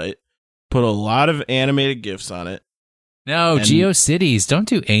website. Put a lot of animated GIFs on it. No, GeoCities. Don't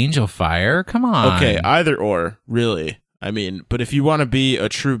do Angelfire. Come on. Okay, either or, really. I mean, but if you want to be a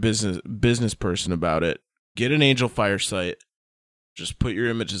true business person about it, get an Angelfire site. Just put your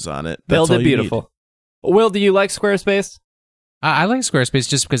images on it. Build it beautiful. Will, do you like Squarespace? I like Squarespace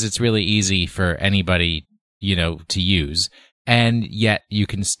just because it's really easy for anybody, to use. And yet you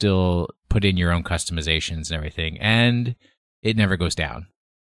can still put in your own customizations and everything. And it never goes down.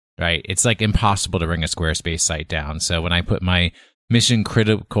 Right? It's like impossible to bring a Squarespace site down. So when I put my mission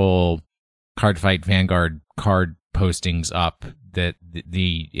critical Cardfight Vanguard card postings up, that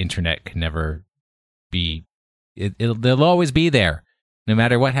the internet can never be. They'll always be there, no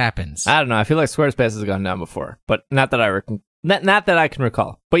matter what happens. I don't know. I feel like Squarespace has gone down before, but not that I can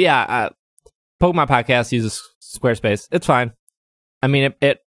recall. But yeah, Pokemon Podcast uses Squarespace. It's fine. I mean,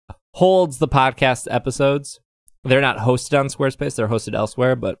 it holds the podcast episodes. They're not hosted on Squarespace; they're hosted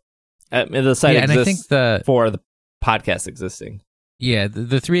elsewhere. But the site exists for the podcast existing. Yeah,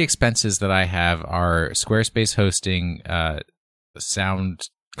 the 3 expenses that I have are Squarespace hosting,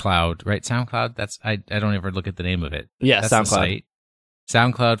 SoundCloud, right? SoundCloud. That's I don't ever look at the name of it. Yeah, that's SoundCloud. The site.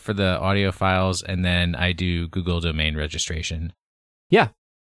 SoundCloud for the audio files, and then I do Google domain registration. Yeah,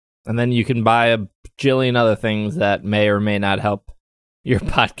 and then you can buy a jillion other things that may or may not help your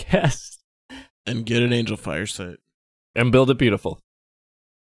podcast. And get an Angelfire site. And build it beautiful.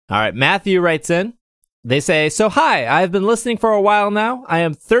 All right, Matthew writes in. They say, "So hi, I've been listening for a while now. I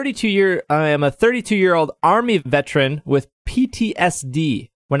am a 32-year-old Army veteran with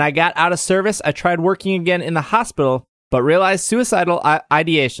PTSD. When I got out of service, I tried working again in the hospital, but realized suicidal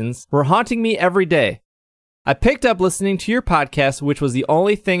ideations were haunting me every day. I picked up listening to your podcast, which was the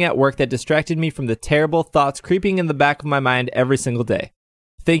only thing at work that distracted me from the terrible thoughts creeping in the back of my mind every single day.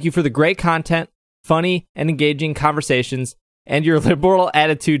 Thank you for the great content, funny and engaging conversations, and your liberal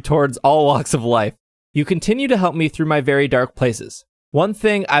attitude towards all walks of life. You continue to help me through my very dark places. One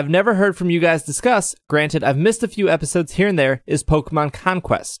thing I've never heard from you guys discuss, granted I've missed a few episodes here and there, is Pokemon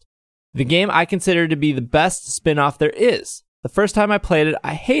Conquest. The game I consider to be the best spin-off there is. The first time I played it,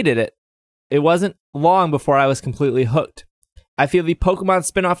 I hated it. It wasn't long before I was completely hooked. I feel the Pokemon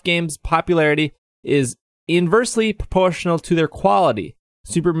spin-off games' popularity is inversely proportional to their quality.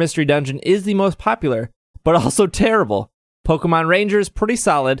 Super Mystery Dungeon is the most popular, but also terrible. Pokemon Ranger is pretty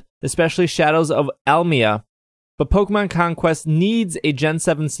solid, especially Shadows of Elmia. But Pokemon Conquest needs a Gen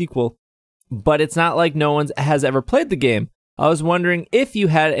 7 sequel, but it's not like no one has ever played the game. I was wondering if you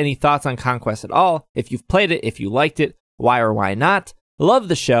had any thoughts on Conquest at all, if you've played it, if you liked it, why or why not. Love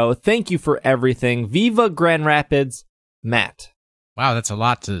the show. Thank you for everything. Viva Grand Rapids, Matt. Wow, that's a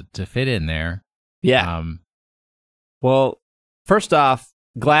lot to fit in there. Yeah. Well, first off,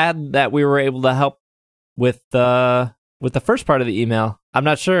 glad that we were able to help with the first part of the email. I'm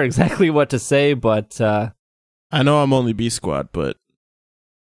not sure exactly what to say, but I know I'm only B Squad, but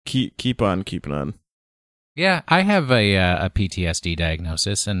keep on keeping on. Yeah, I have a PTSD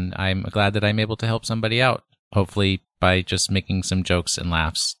diagnosis, and I'm glad that I'm able to help somebody out, hopefully by just making some jokes and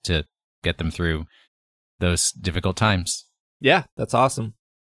laughs to get them through those difficult times. Yeah, that's awesome.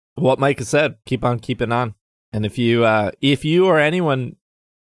 What Mike has said, keep on keeping on. And if you or anyone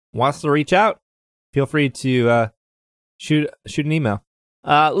wants to reach out, feel free to shoot an email.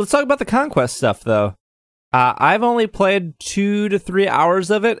 Let's talk about the Conquest stuff, though. I've only played 2 to 3 hours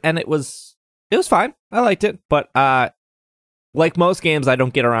of it, and it was fine. I liked it, but like most games I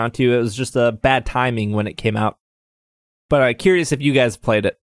don't get around to, it was just a bad timing when it came out. But I'm curious if you guys played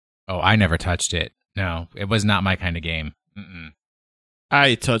it. Oh, I never touched it. No, it was not my kind of game. Mm-mm.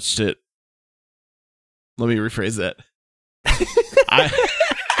 I touched it. Let me rephrase that.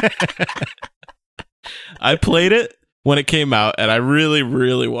 I played it when it came out, and I really,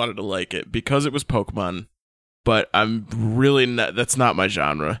 really wanted to like it because it was Pokemon. But I'm really not. That's not my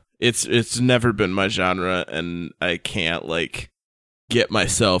genre. It's never been my genre, and I can't get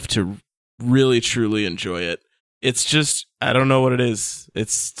myself to really truly enjoy it. It's just, I don't know what it is.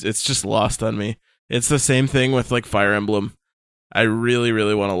 It's just lost on me. It's the same thing with Fire Emblem. I really,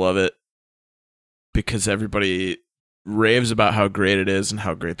 really want to love it because everybody raves about how great it is and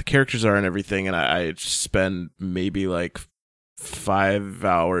how great the characters are and everything, and I just spend maybe 5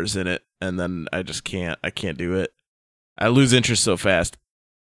 hours in it, and then I just can't do it. I lose interest so fast.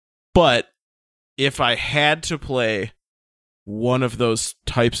 But if I had to play one of those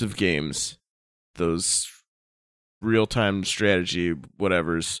types of games, those real-time strategy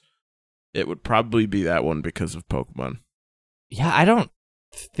whatevers, it would probably be that one because of Pokemon. Yeah, I don't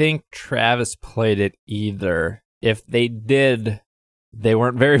think Travis played it either. If they did, they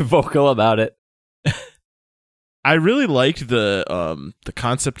weren't very vocal about it. I really liked the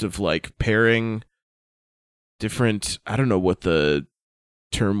concept of pairing different, I don't know what the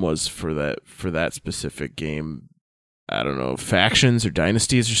term was for that specific game. I don't know, factions or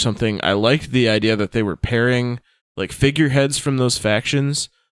dynasties or something. I liked the idea that they were pairing figureheads from those factions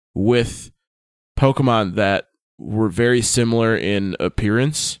with Pokemon that were very similar in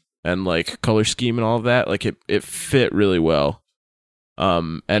appearance and color scheme and all of that. It fit really well.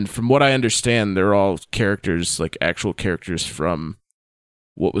 And from what I understand, they're all characters, actual characters from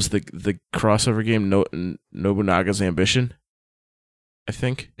what was the crossover game, Nobunaga's Ambition, I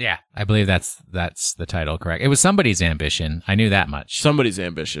think. Yeah, I believe that's the title, correct? It was somebody's ambition. I knew that much. Somebody's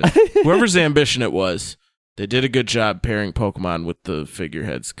ambition. Whoever's ambition it was, they did a good job pairing Pokemon with the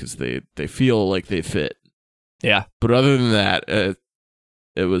figureheads because they feel like they fit. Yeah. But other than that,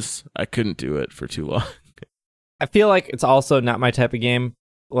 I couldn't do it for too long. I feel like it's also not my type of game.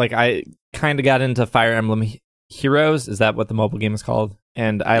 I kind of got into Fire Emblem Heroes. Is that what the mobile game is called?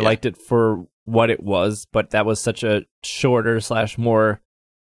 And I liked it for what it was, but that was such a shorter / more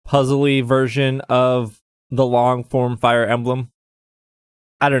puzzly version of the long form Fire Emblem.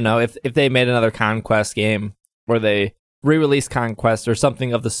 I don't know if they made another Conquest game or they re-released Conquest or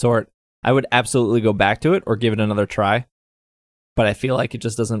something of the sort, I would absolutely go back to it or give it another try. But I feel like it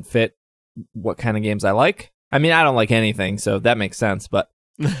just doesn't fit what kind of games I like. I mean, I don't like anything, so that makes sense. But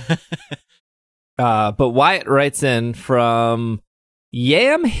but Wyatt writes in from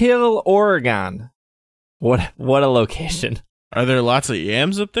Yamhill, Oregon. What a location. Are there lots of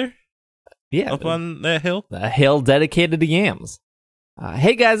yams up there? Yeah. Up on that hill? A hill dedicated to yams.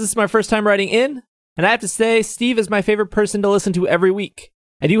 Hey guys, this is my first time writing in, and I have to say, Steve is my favorite person to listen to every week.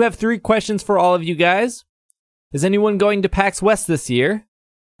 I do have 3 questions for all of you guys. Is anyone going to PAX West this year?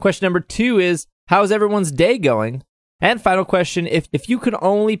 Question number 2 is, how's everyone's day going? And final question, if you could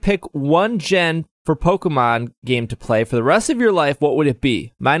only pick one gen for Pokemon game to play for the rest of your life, what would it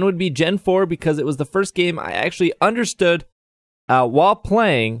be? Mine would be Gen 4 because it was the first game I actually understood while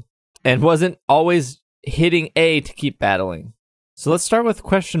playing and wasn't always hitting A to keep battling. So let's start with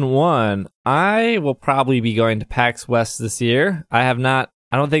question 1. I will probably be going to PAX West this year. I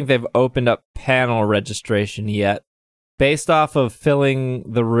don't think they've opened up panel registration yet. Based off of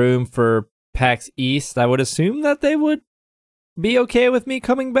filling the room for PAX East, I would assume that they would be okay with me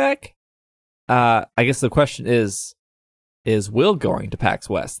coming back. I guess the question is Will going to PAX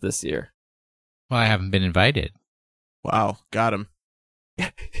West this year? Well, I haven't been invited. Wow, got him. All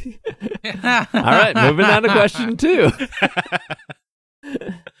right, moving on to question 2.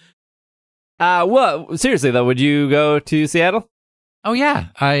 Well, seriously though, would you go to Seattle? Oh yeah,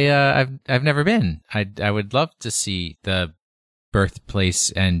 I've never been. I would love to see the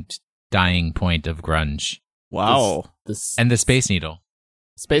birthplace and dying point of grunge. Wow, and the Space Needle.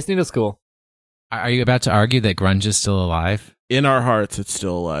 Space Needle's cool. Are you about to argue that grunge is still alive? In our hearts, it's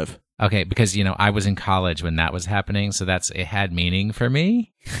still alive. Okay, because I was in college when that was happening, so it had meaning for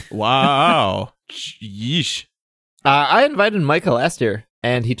me. Wow, yeesh. I invited Michael last year,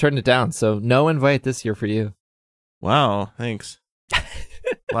 and he turned it down. So no invite this year for you. Wow, thanks.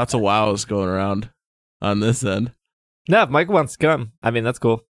 Lots of wows going around on this end. No, if Michael wants to come, I mean, that's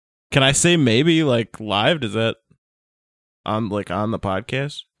cool. Can I say maybe like live? Does that on the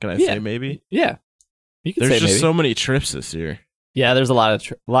podcast? Can I say maybe? Yeah, you can. There's say just maybe. so many trips this year. Yeah, there's a lot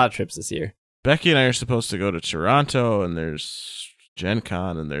of trips this year. Becky and I are supposed to go to Toronto, and there's Gen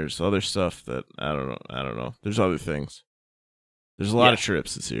Con, and there's other stuff that I don't know. There's other things. There's a lot of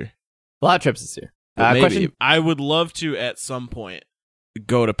trips this year. A lot of trips this year. Maybe Question. I would love to at some point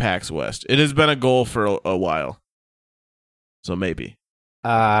go to PAX West. It has been a goal for a while, so maybe.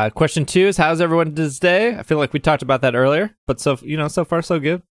 Question 2 is, how's everyone today? I feel like we talked about that earlier, but so far so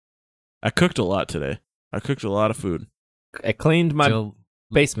good. I cooked a lot today. I cooked a lot of food. I cleaned my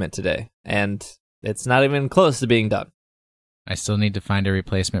basement today, and it's not even close to being done. I still need to find a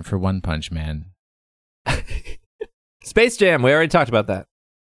replacement for One Punch Man. Space Jam, we already talked about that.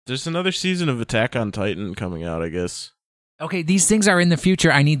 There's another season of Attack on Titan coming out, I guess. Okay, these things are in the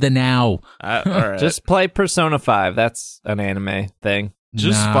future. I need the now. All right. Just play Persona 5. That's an anime thing.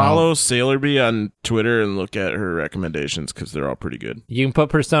 Just follow Sailor Bee on Twitter and look at her recommendations because they're all pretty good. You can put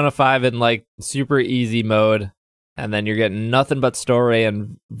Persona 5 in like super easy mode, and then you're getting nothing but story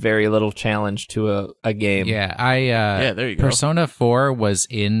and very little challenge to a game. Yeah, there you go. Persona 4 was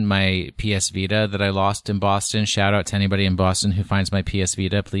in my PS Vita that I lost in Boston. Shout out to anybody in Boston who finds my PS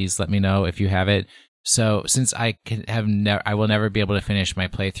Vita. Please let me know if you have it. So since I will never be able to finish my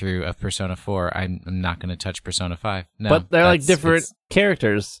playthrough of Persona 4, I'm not going to touch Persona 5. No, but they're like different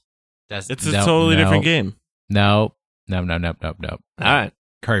characters. It's a totally different game. No. All right.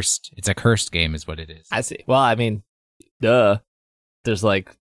 Cursed. It's a cursed game is what it is. I see. Well, I mean, duh. There's like,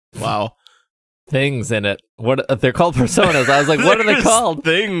 wow, things in it. What they're called personas. I was like, what are they called?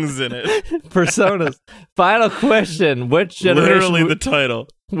 Things in it. Personas. Final question. Which generation? Literally the title.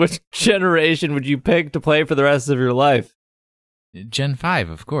 Which generation would you pick to play for the rest of your life? Gen 5,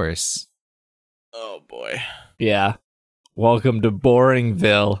 of course. Oh boy. Yeah. Welcome to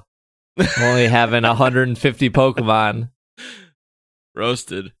Boringville. Only having 150 Pokemon.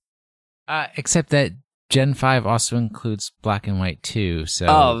 Roasted. Except that Gen 5 also includes Black and White too. So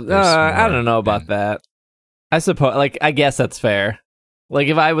I don't know about that. I suppose, like, I guess that's fair. Like,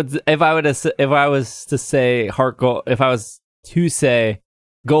 if I was to say Heart Gold, if I was to say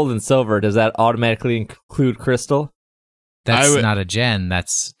Gold and Silver, does that automatically include Crystal? That's not a gen.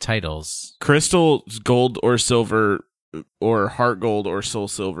 That's titles. Crystal, Gold or Silver, or Heart Gold or Soul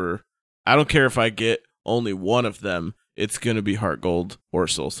Silver. I don't care if I get only one of them. It's gonna be Heart Gold or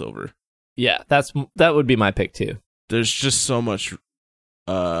Soul Silver. Yeah, that would be my pick too. There's just so much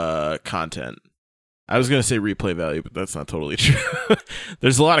content. I was gonna say replay value, but that's not totally true.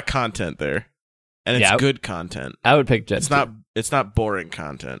 There's a lot of content there, and it's good content. I would pick Gen. It's not boring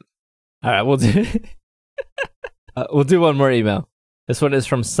content. All right, we'll do one more email. This one is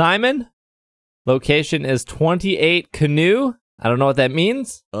from Simon. Location is 28 Canoe. I don't know what that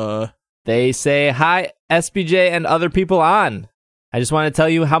means. They say, hi, SBJ and other people on. I just want to tell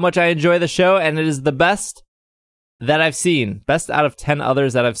you how much I enjoy the show, and it is the best that I've seen. Best out of 10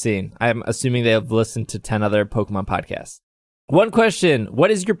 others that I've seen. I'm assuming they have listened to 10 other Pokemon podcasts. One question. What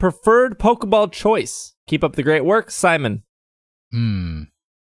is your preferred Pokeball choice? Keep up the great work, Simon.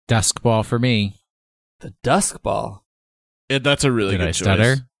 Dusk Ball for me. The Dusk Ball? That's a really good choice. Did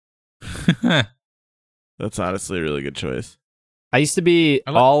I stutter? That's honestly a really good choice. I used to be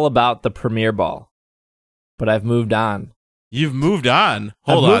all about the Premier Ball, but I've moved on. You've moved on?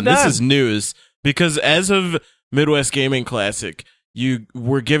 Hold on. This is news. Because as of Midwest Gaming Classic, you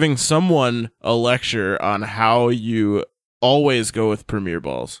were giving someone a lecture on how you always go with Premier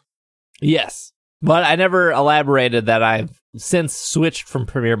Balls. Yes. But I never elaborated that I've since switched from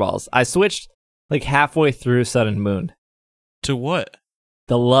Premier Balls. I switched like halfway through Sun and Moon. To what?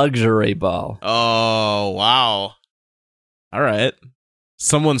 The luxury ball. Oh, wow. All right.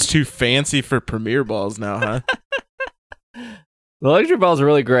 Someone's too fancy for Premier Balls now, huh? The luxury balls are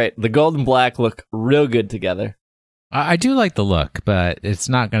really great. The gold and black look real good together. I do like the look, but it's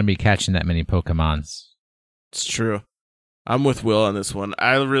not going to be catching that many Pokemons. It's true. I'm with Will on this one.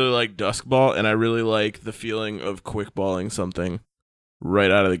 I really like Dusk Ball, and I really like the feeling of quick balling something right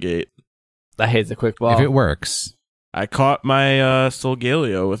out of the gate. I hate the quick ball. If it works. I caught my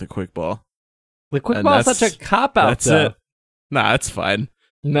Solgaleo with a quick ball. The quick ball is such a cop-out, That's though. it. Nah, it's fine.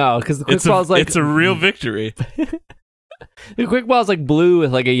 No, because the quick ball is like... It's a real victory. The quick ball is like blue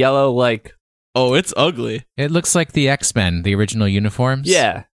with like a yellow, like... Oh, it's ugly. It looks like the X-Men, the original uniforms.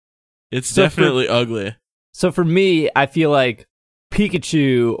 Yeah. It's definitely ugly. So for me, I feel like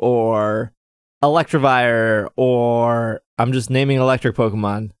Pikachu or Electivire or... I'm just naming electric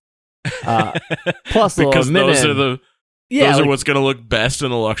Pokemon. Plus because those are those are what's going to look best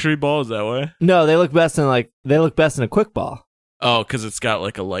in a luxury ball, is that why? No, they look best in a quick ball. Oh, because it's got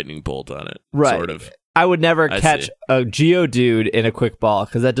like a lightning bolt on it. Right. Sort of. I would never catch a Geodude in a quick ball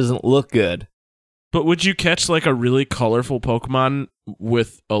because that doesn't look good. But would you catch like a really colorful Pokemon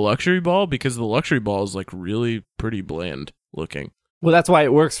with a luxury ball? Because the luxury ball is like really pretty bland looking. Well, that's why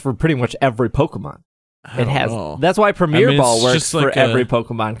it works for pretty much every Pokemon. I don't know. That's why Premier Ball works just like for every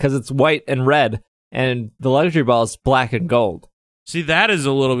Pokemon because it's white and red, and the luxury ball is black and gold. See, that is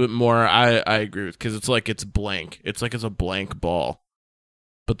a little bit more. I agree with, because it's blank. It's like it's a blank ball.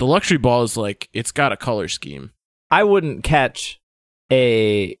 But the luxury ball is like it's got a color scheme. I wouldn't catch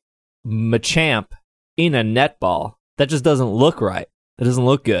a Machamp in a netball. That just doesn't look right. That doesn't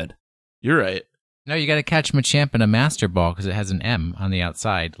look good. You're right. No, you got to catch Machamp in a Master Ball because it has an M on the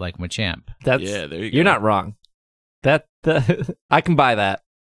outside, like Machamp. There you go. You're not wrong. I can buy that.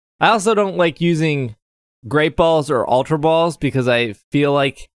 I also don't like using Great Balls or Ultra Balls because I feel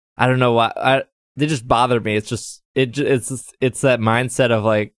like I don't know why they just bother me. It's just it's that mindset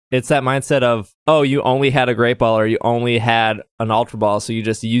of oh, you only had a Great Ball or you only had an Ultra Ball, so you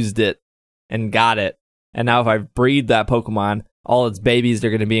just used it and got it. And now if I breed that Pokemon, all its babies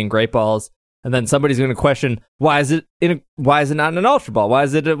they're going to be in Great Balls. And then somebody's going to question why is it not in an Ultra Ball? Why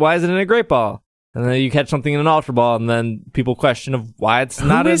is it in a Great Ball? And then you catch something in an Ultra Ball, and then people question of why it's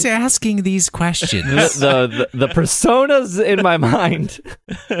not. Who is asking these questions? the personas in my mind.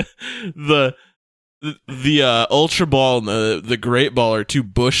 the Ultra Ball and the Great Ball are too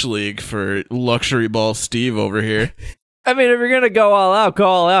Bush League for Luxury Ball Steve over here. I mean, if you're gonna go all out, go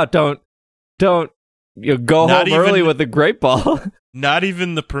all out. Don't go not home early with the Great Ball. Not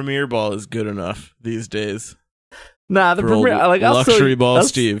even the Premier Ball is good enough these days. Nah, the Premier Luxury Ball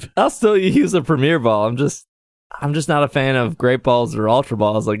Steve. I'll still use a Premier Ball. I'm just not a fan of Great Balls or Ultra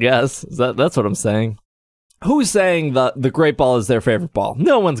Balls, I guess. That's what I'm saying. Who's saying the Great Ball is their favorite ball?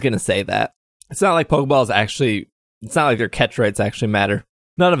 No one's gonna say that. It's not like Pokeballs it's not like their catch rates actually matter.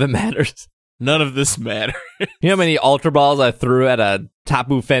 None of it matters. None of this matters. You know how many Ultra Balls I threw at a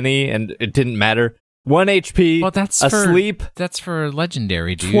Tapu Fini and it didn't matter? 1 HP, that's asleep. That's for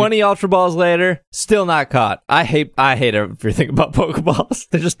legendary, dude. 20 Ultra Balls later, still not caught. I hate everything about Pokeballs.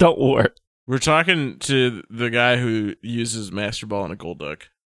 They just don't work. We're talking to the guy who uses Master Ball in a Golduck.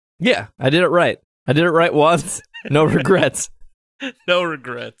 Yeah, I did it right. I did it right once. No regrets. No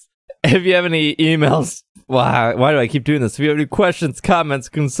regrets. If you have any emails, why do I keep doing this? If you have any questions, comments,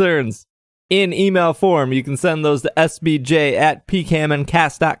 concerns, in email form, you can send those to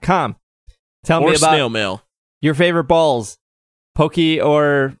sbj@pkmncast.com. Tell me about snail mail. Your favorite balls, Pokey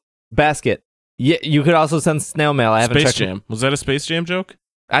or Basket. Yeah, you could also send snail mail. I haven't checked. Space Jam. Was that a Space Jam joke?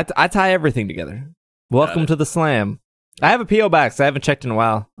 I tie everything together. Welcome to the slam. I have a P.O. box. I haven't checked in a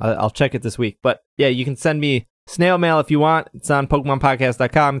while. I'll check it this week. But yeah, you can send me snail mail if you want. It's on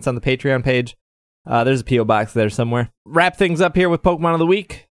PokemonPodcast.com. It's on the Patreon page. There's a P.O. box there somewhere. Wrap things up here with Pokemon of the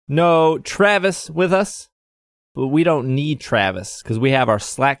Week. No Travis with us, but we don't need Travis because we have our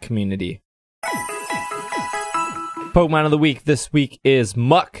Slack community. Pokemon of the Week this week is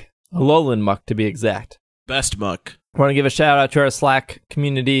Muck, Alolan Muck to be exact. Best Muck. I want to give a shout out to our Slack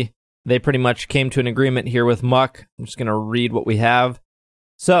community. They pretty much came to an agreement here with Muck. I'm just going to read what we have.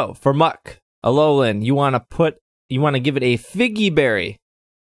 So, for Muck, Alolan, you want to give it a Figgy Berry.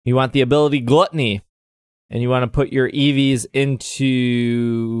 You want the ability Gluttony. And you want to put your EVs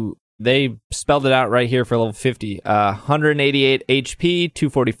into... They spelled it out right here for level 50. 188 HP,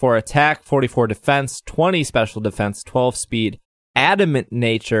 244 attack, 44 defense, 20 special defense, 12 speed, adamant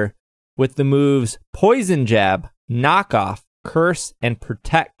nature with the moves Poison Jab, Knock Off, Curse, and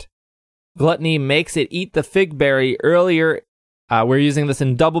Protect. Gluttony makes it eat the fig berry earlier. We're using this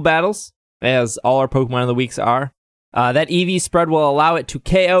in double battles, as all our Pokemon of the weeks are. That EV spread will allow it to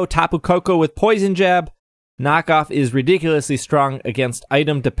KO Tapu Koko with Poison Jab. Knockoff is ridiculously strong against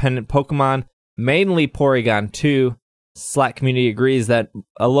item-dependent Pokemon, mainly Porygon 2. Slack community agrees that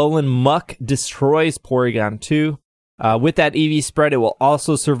Alolan Muck destroys Porygon 2. With that EV spread, it will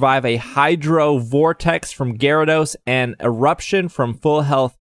also survive a Hydro Vortex from Gyarados and Eruption from Full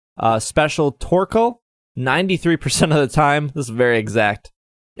Health Special Torkoal 93% of the time. This is very exact.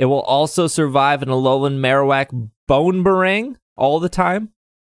 It will also survive an Alolan Marowak Bone Barang all the time.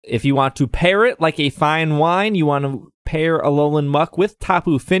 If you want to pair it like a fine wine, you want to pair Alolan Muck with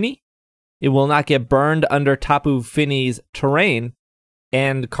Tapu Fini. It will not get burned under Tapu Fini's terrain.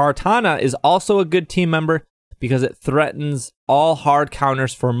 And Kartana is also a good team member because it threatens all hard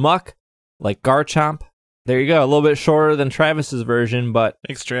counters for Muck, like Garchomp. There you go, a little bit shorter than Travis's version, but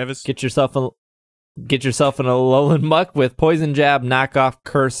thanks, Travis. Get yourself an Alolan Muck with Poison Jab, Knockoff,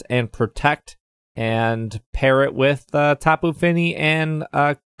 Curse, and Protect, and pair it with Tapu Fini and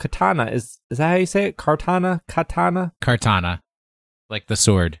Katana. Is that how you say it? Kartana? Katana? Kartana, like the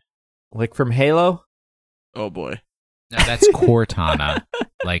sword, like from Halo. Oh boy, no, that's Cortana,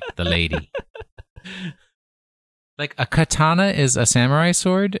 like the lady. Like a katana is a samurai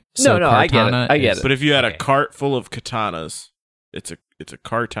sword. So no, I get it. But if you had a cart full of katanas, it's a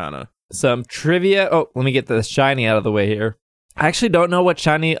Kartana. Some trivia. Oh, let me get the shiny out of the way here. I actually don't know what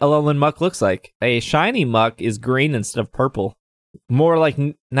shiny Alolan Muck looks like. A shiny Muck is green instead of purple. More like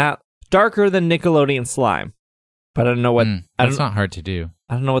not darker than Nickelodeon slime. But I don't know what. That's not hard to do.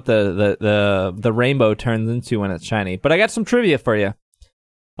 I don't know what the rainbow turns into when it's shiny. But I got some trivia for you.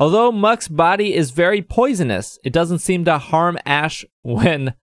 Although Muck's body is very poisonous, it doesn't seem to harm Ash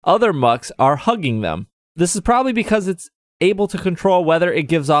when other Mucks are hugging them. This is probably because it's able to control whether it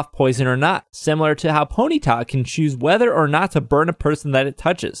gives off poison or not, similar to how Ponyta can choose whether or not to burn a person that it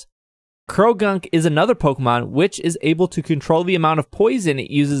touches. Krogunk is another Pokemon which is able to control the amount of poison it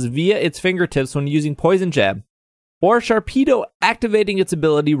uses via its fingertips when using Poison Jab, or Sharpedo activating its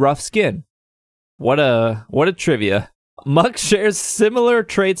ability Rough Skin. What a trivia. Muck shares similar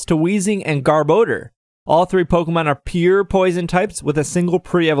traits to Weezing and Garbodor. All three Pokemon are pure poison types with a single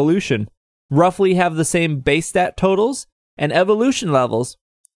pre-evolution, roughly have the same base stat totals and evolution levels,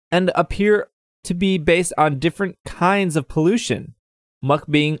 and appear to be based on different kinds of pollution, Muck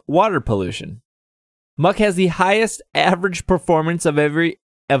being water pollution. Muck has the highest average performance of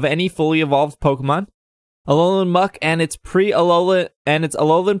any fully evolved Pokemon. Alolan Muck and its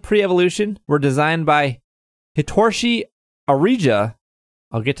Alolan pre-evolution were designed by Hitoshi Arija.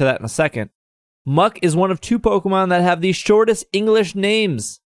 I'll get to that in a second. Muck is one of two Pokemon that have the shortest English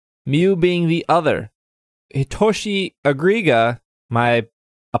names, Mew being the other. Hitoshi Agriga, my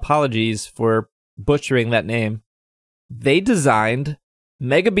apologies for butchering that name, they designed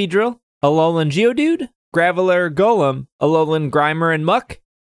Mega Beedrill, Alolan Geodude, Graveler Golem, Alolan Grimer and Muck,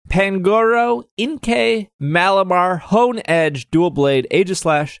 Pangoro, Inkay, Malamar, Hone Edge, Dual Blade,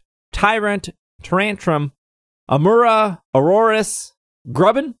 Aegislash, Tyrant, Tyrantrum, Amura, Aurorus,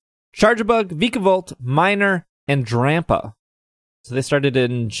 Grubbin, Charjabug, Vikavolt, Miner, and Drampa. So they started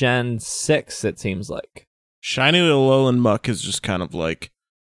in Gen 6, it seems like. Shiny Alolan Muck is just kind of like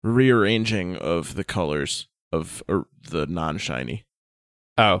rearranging of the colors of the non-shiny.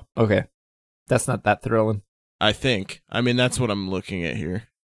 Oh, okay. That's not that thrilling. I think. I mean, that's what I'm looking at here.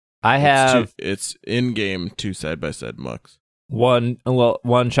 It's in-game 2 side-by-side Mucks. One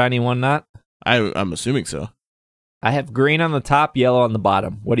shiny, one not? I'm assuming so. I have green on the top, yellow on the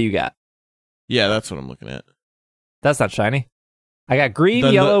bottom. What do you got? Yeah, that's what I'm looking at. That's not shiny. I got green,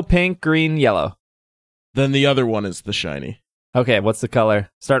 yellow, pink, green, yellow. Then the other one is the shiny. Okay, what's the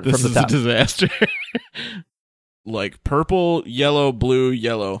color? Start from the top. This is a disaster. Like purple, yellow, blue,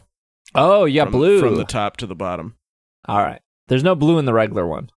 yellow. Oh, yeah, blue. From the top to the bottom. All right. There's no blue in the regular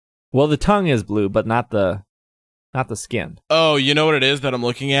one. Well, the tongue is blue, but not the skin. Oh, you know what it is that I'm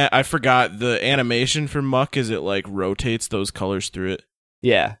looking at? I forgot the animation for Muck is it like rotates those colors through it.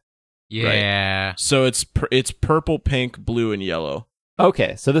 Yeah. Yeah. Right. So it's purple, pink, blue, and yellow.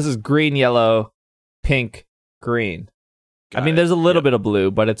 Okay, so this is green, yellow, pink, green. There's a little bit of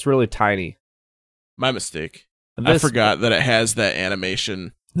blue, but it's really tiny. My mistake. I forgot that it has that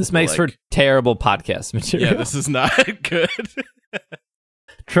animation. This makes for terrible podcast material. Yeah, this is not good.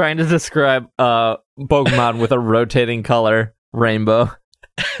 Trying to describe Pokemon with a rotating color rainbow.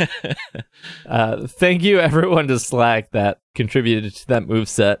 Thank you, everyone, to Slack that contributed to that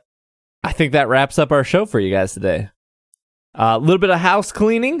moveset. I think that wraps up our show for you guys today. A little bit of house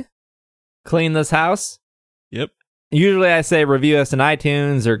cleaning. Clean this house. Yep. Usually I say review us on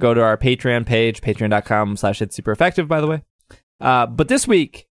iTunes or go to our Patreon page, patreon.com/itssupereffective, by the way. But this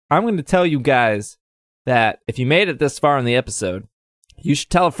week, I'm going to tell you guys that if you made it this far in the episode, you should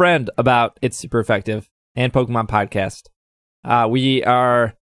tell a friend about It's Super Effective and Pokemon Podcast. We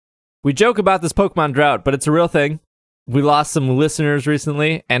joke about this Pokemon drought, but it's a real thing. We lost some listeners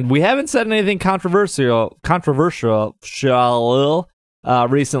recently, and we haven't said anything controversial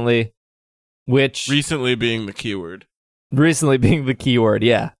recently, which... Recently being the keyword. Recently being the keyword,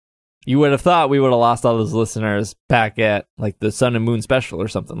 yeah. You would have thought we would have lost all those listeners back at like the Sun and Moon special or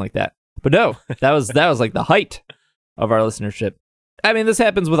something like that. But no, that was like the height of our listenership. I mean, this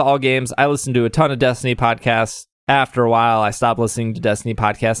happens with all games. I listen to a ton of Destiny podcasts. After a while, I stopped listening to Destiny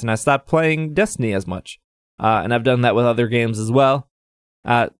podcasts and I stopped playing Destiny as much. And I've done that with other games as well.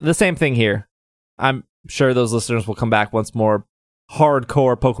 The same thing here. I'm sure those listeners will come back once more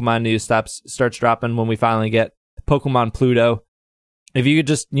hardcore Pokemon news starts dropping when we finally get Pokemon Pluto. If you could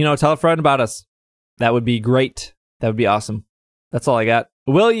just, tell a friend about us, that would be great. That would be awesome. That's all I got.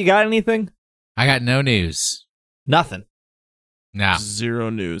 Will, you got anything? I got no news. Nothing. No. Zero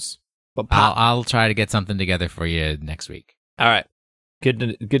news. But I'll try to get something together for you next week. All right.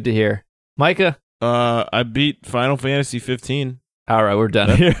 Good to hear. Micah? I beat Final Fantasy 15. All right, we're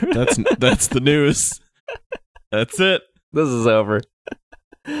done here. That's the news. That's it. This is over.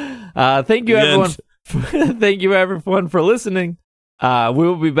 Thank you, everyone. Thank you, everyone, for listening. We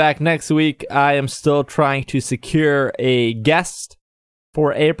will be back next week. I am still trying to secure a guest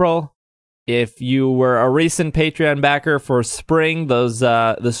for April. If you were a recent Patreon backer for spring,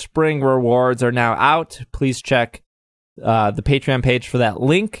 the spring rewards are now out. Please check the Patreon page for that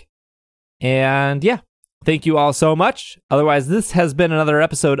link. And yeah, thank you all so much. Otherwise, this has been another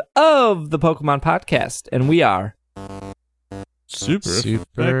episode of the Pokemon Podcast, and we are Super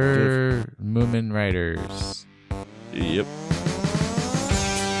Moomin Riders. Yep.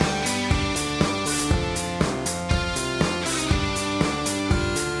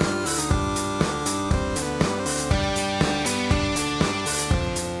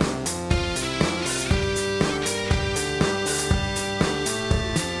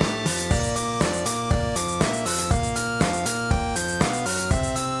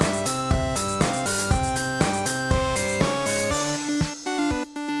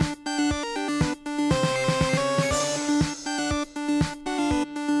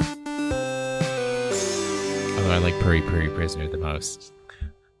 I like Purry Purry Prisoner the most.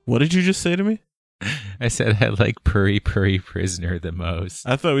 What did you just say to me? I said I like Purry Purry Prisoner the most.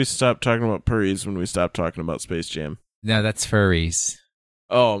 I thought we stopped talking about Purries when we stopped talking about Space Jam. No, that's furries.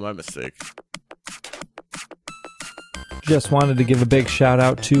 Oh, my mistake. Just wanted to give a big shout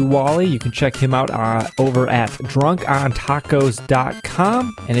out to Wally. You can check him out over at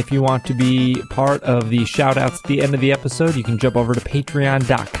drunkontacos.com. And if you want to be part of the shout outs at the end of the episode, you can jump over to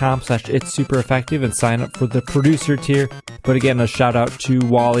patreon.com/itssupereffective and sign up for the producer tier. But again, a shout out to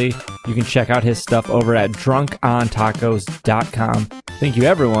Wally. You can check out his stuff over at drunkontacos.com. Thank you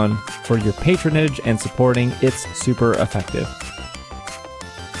everyone for your patronage and supporting It's Super Effective.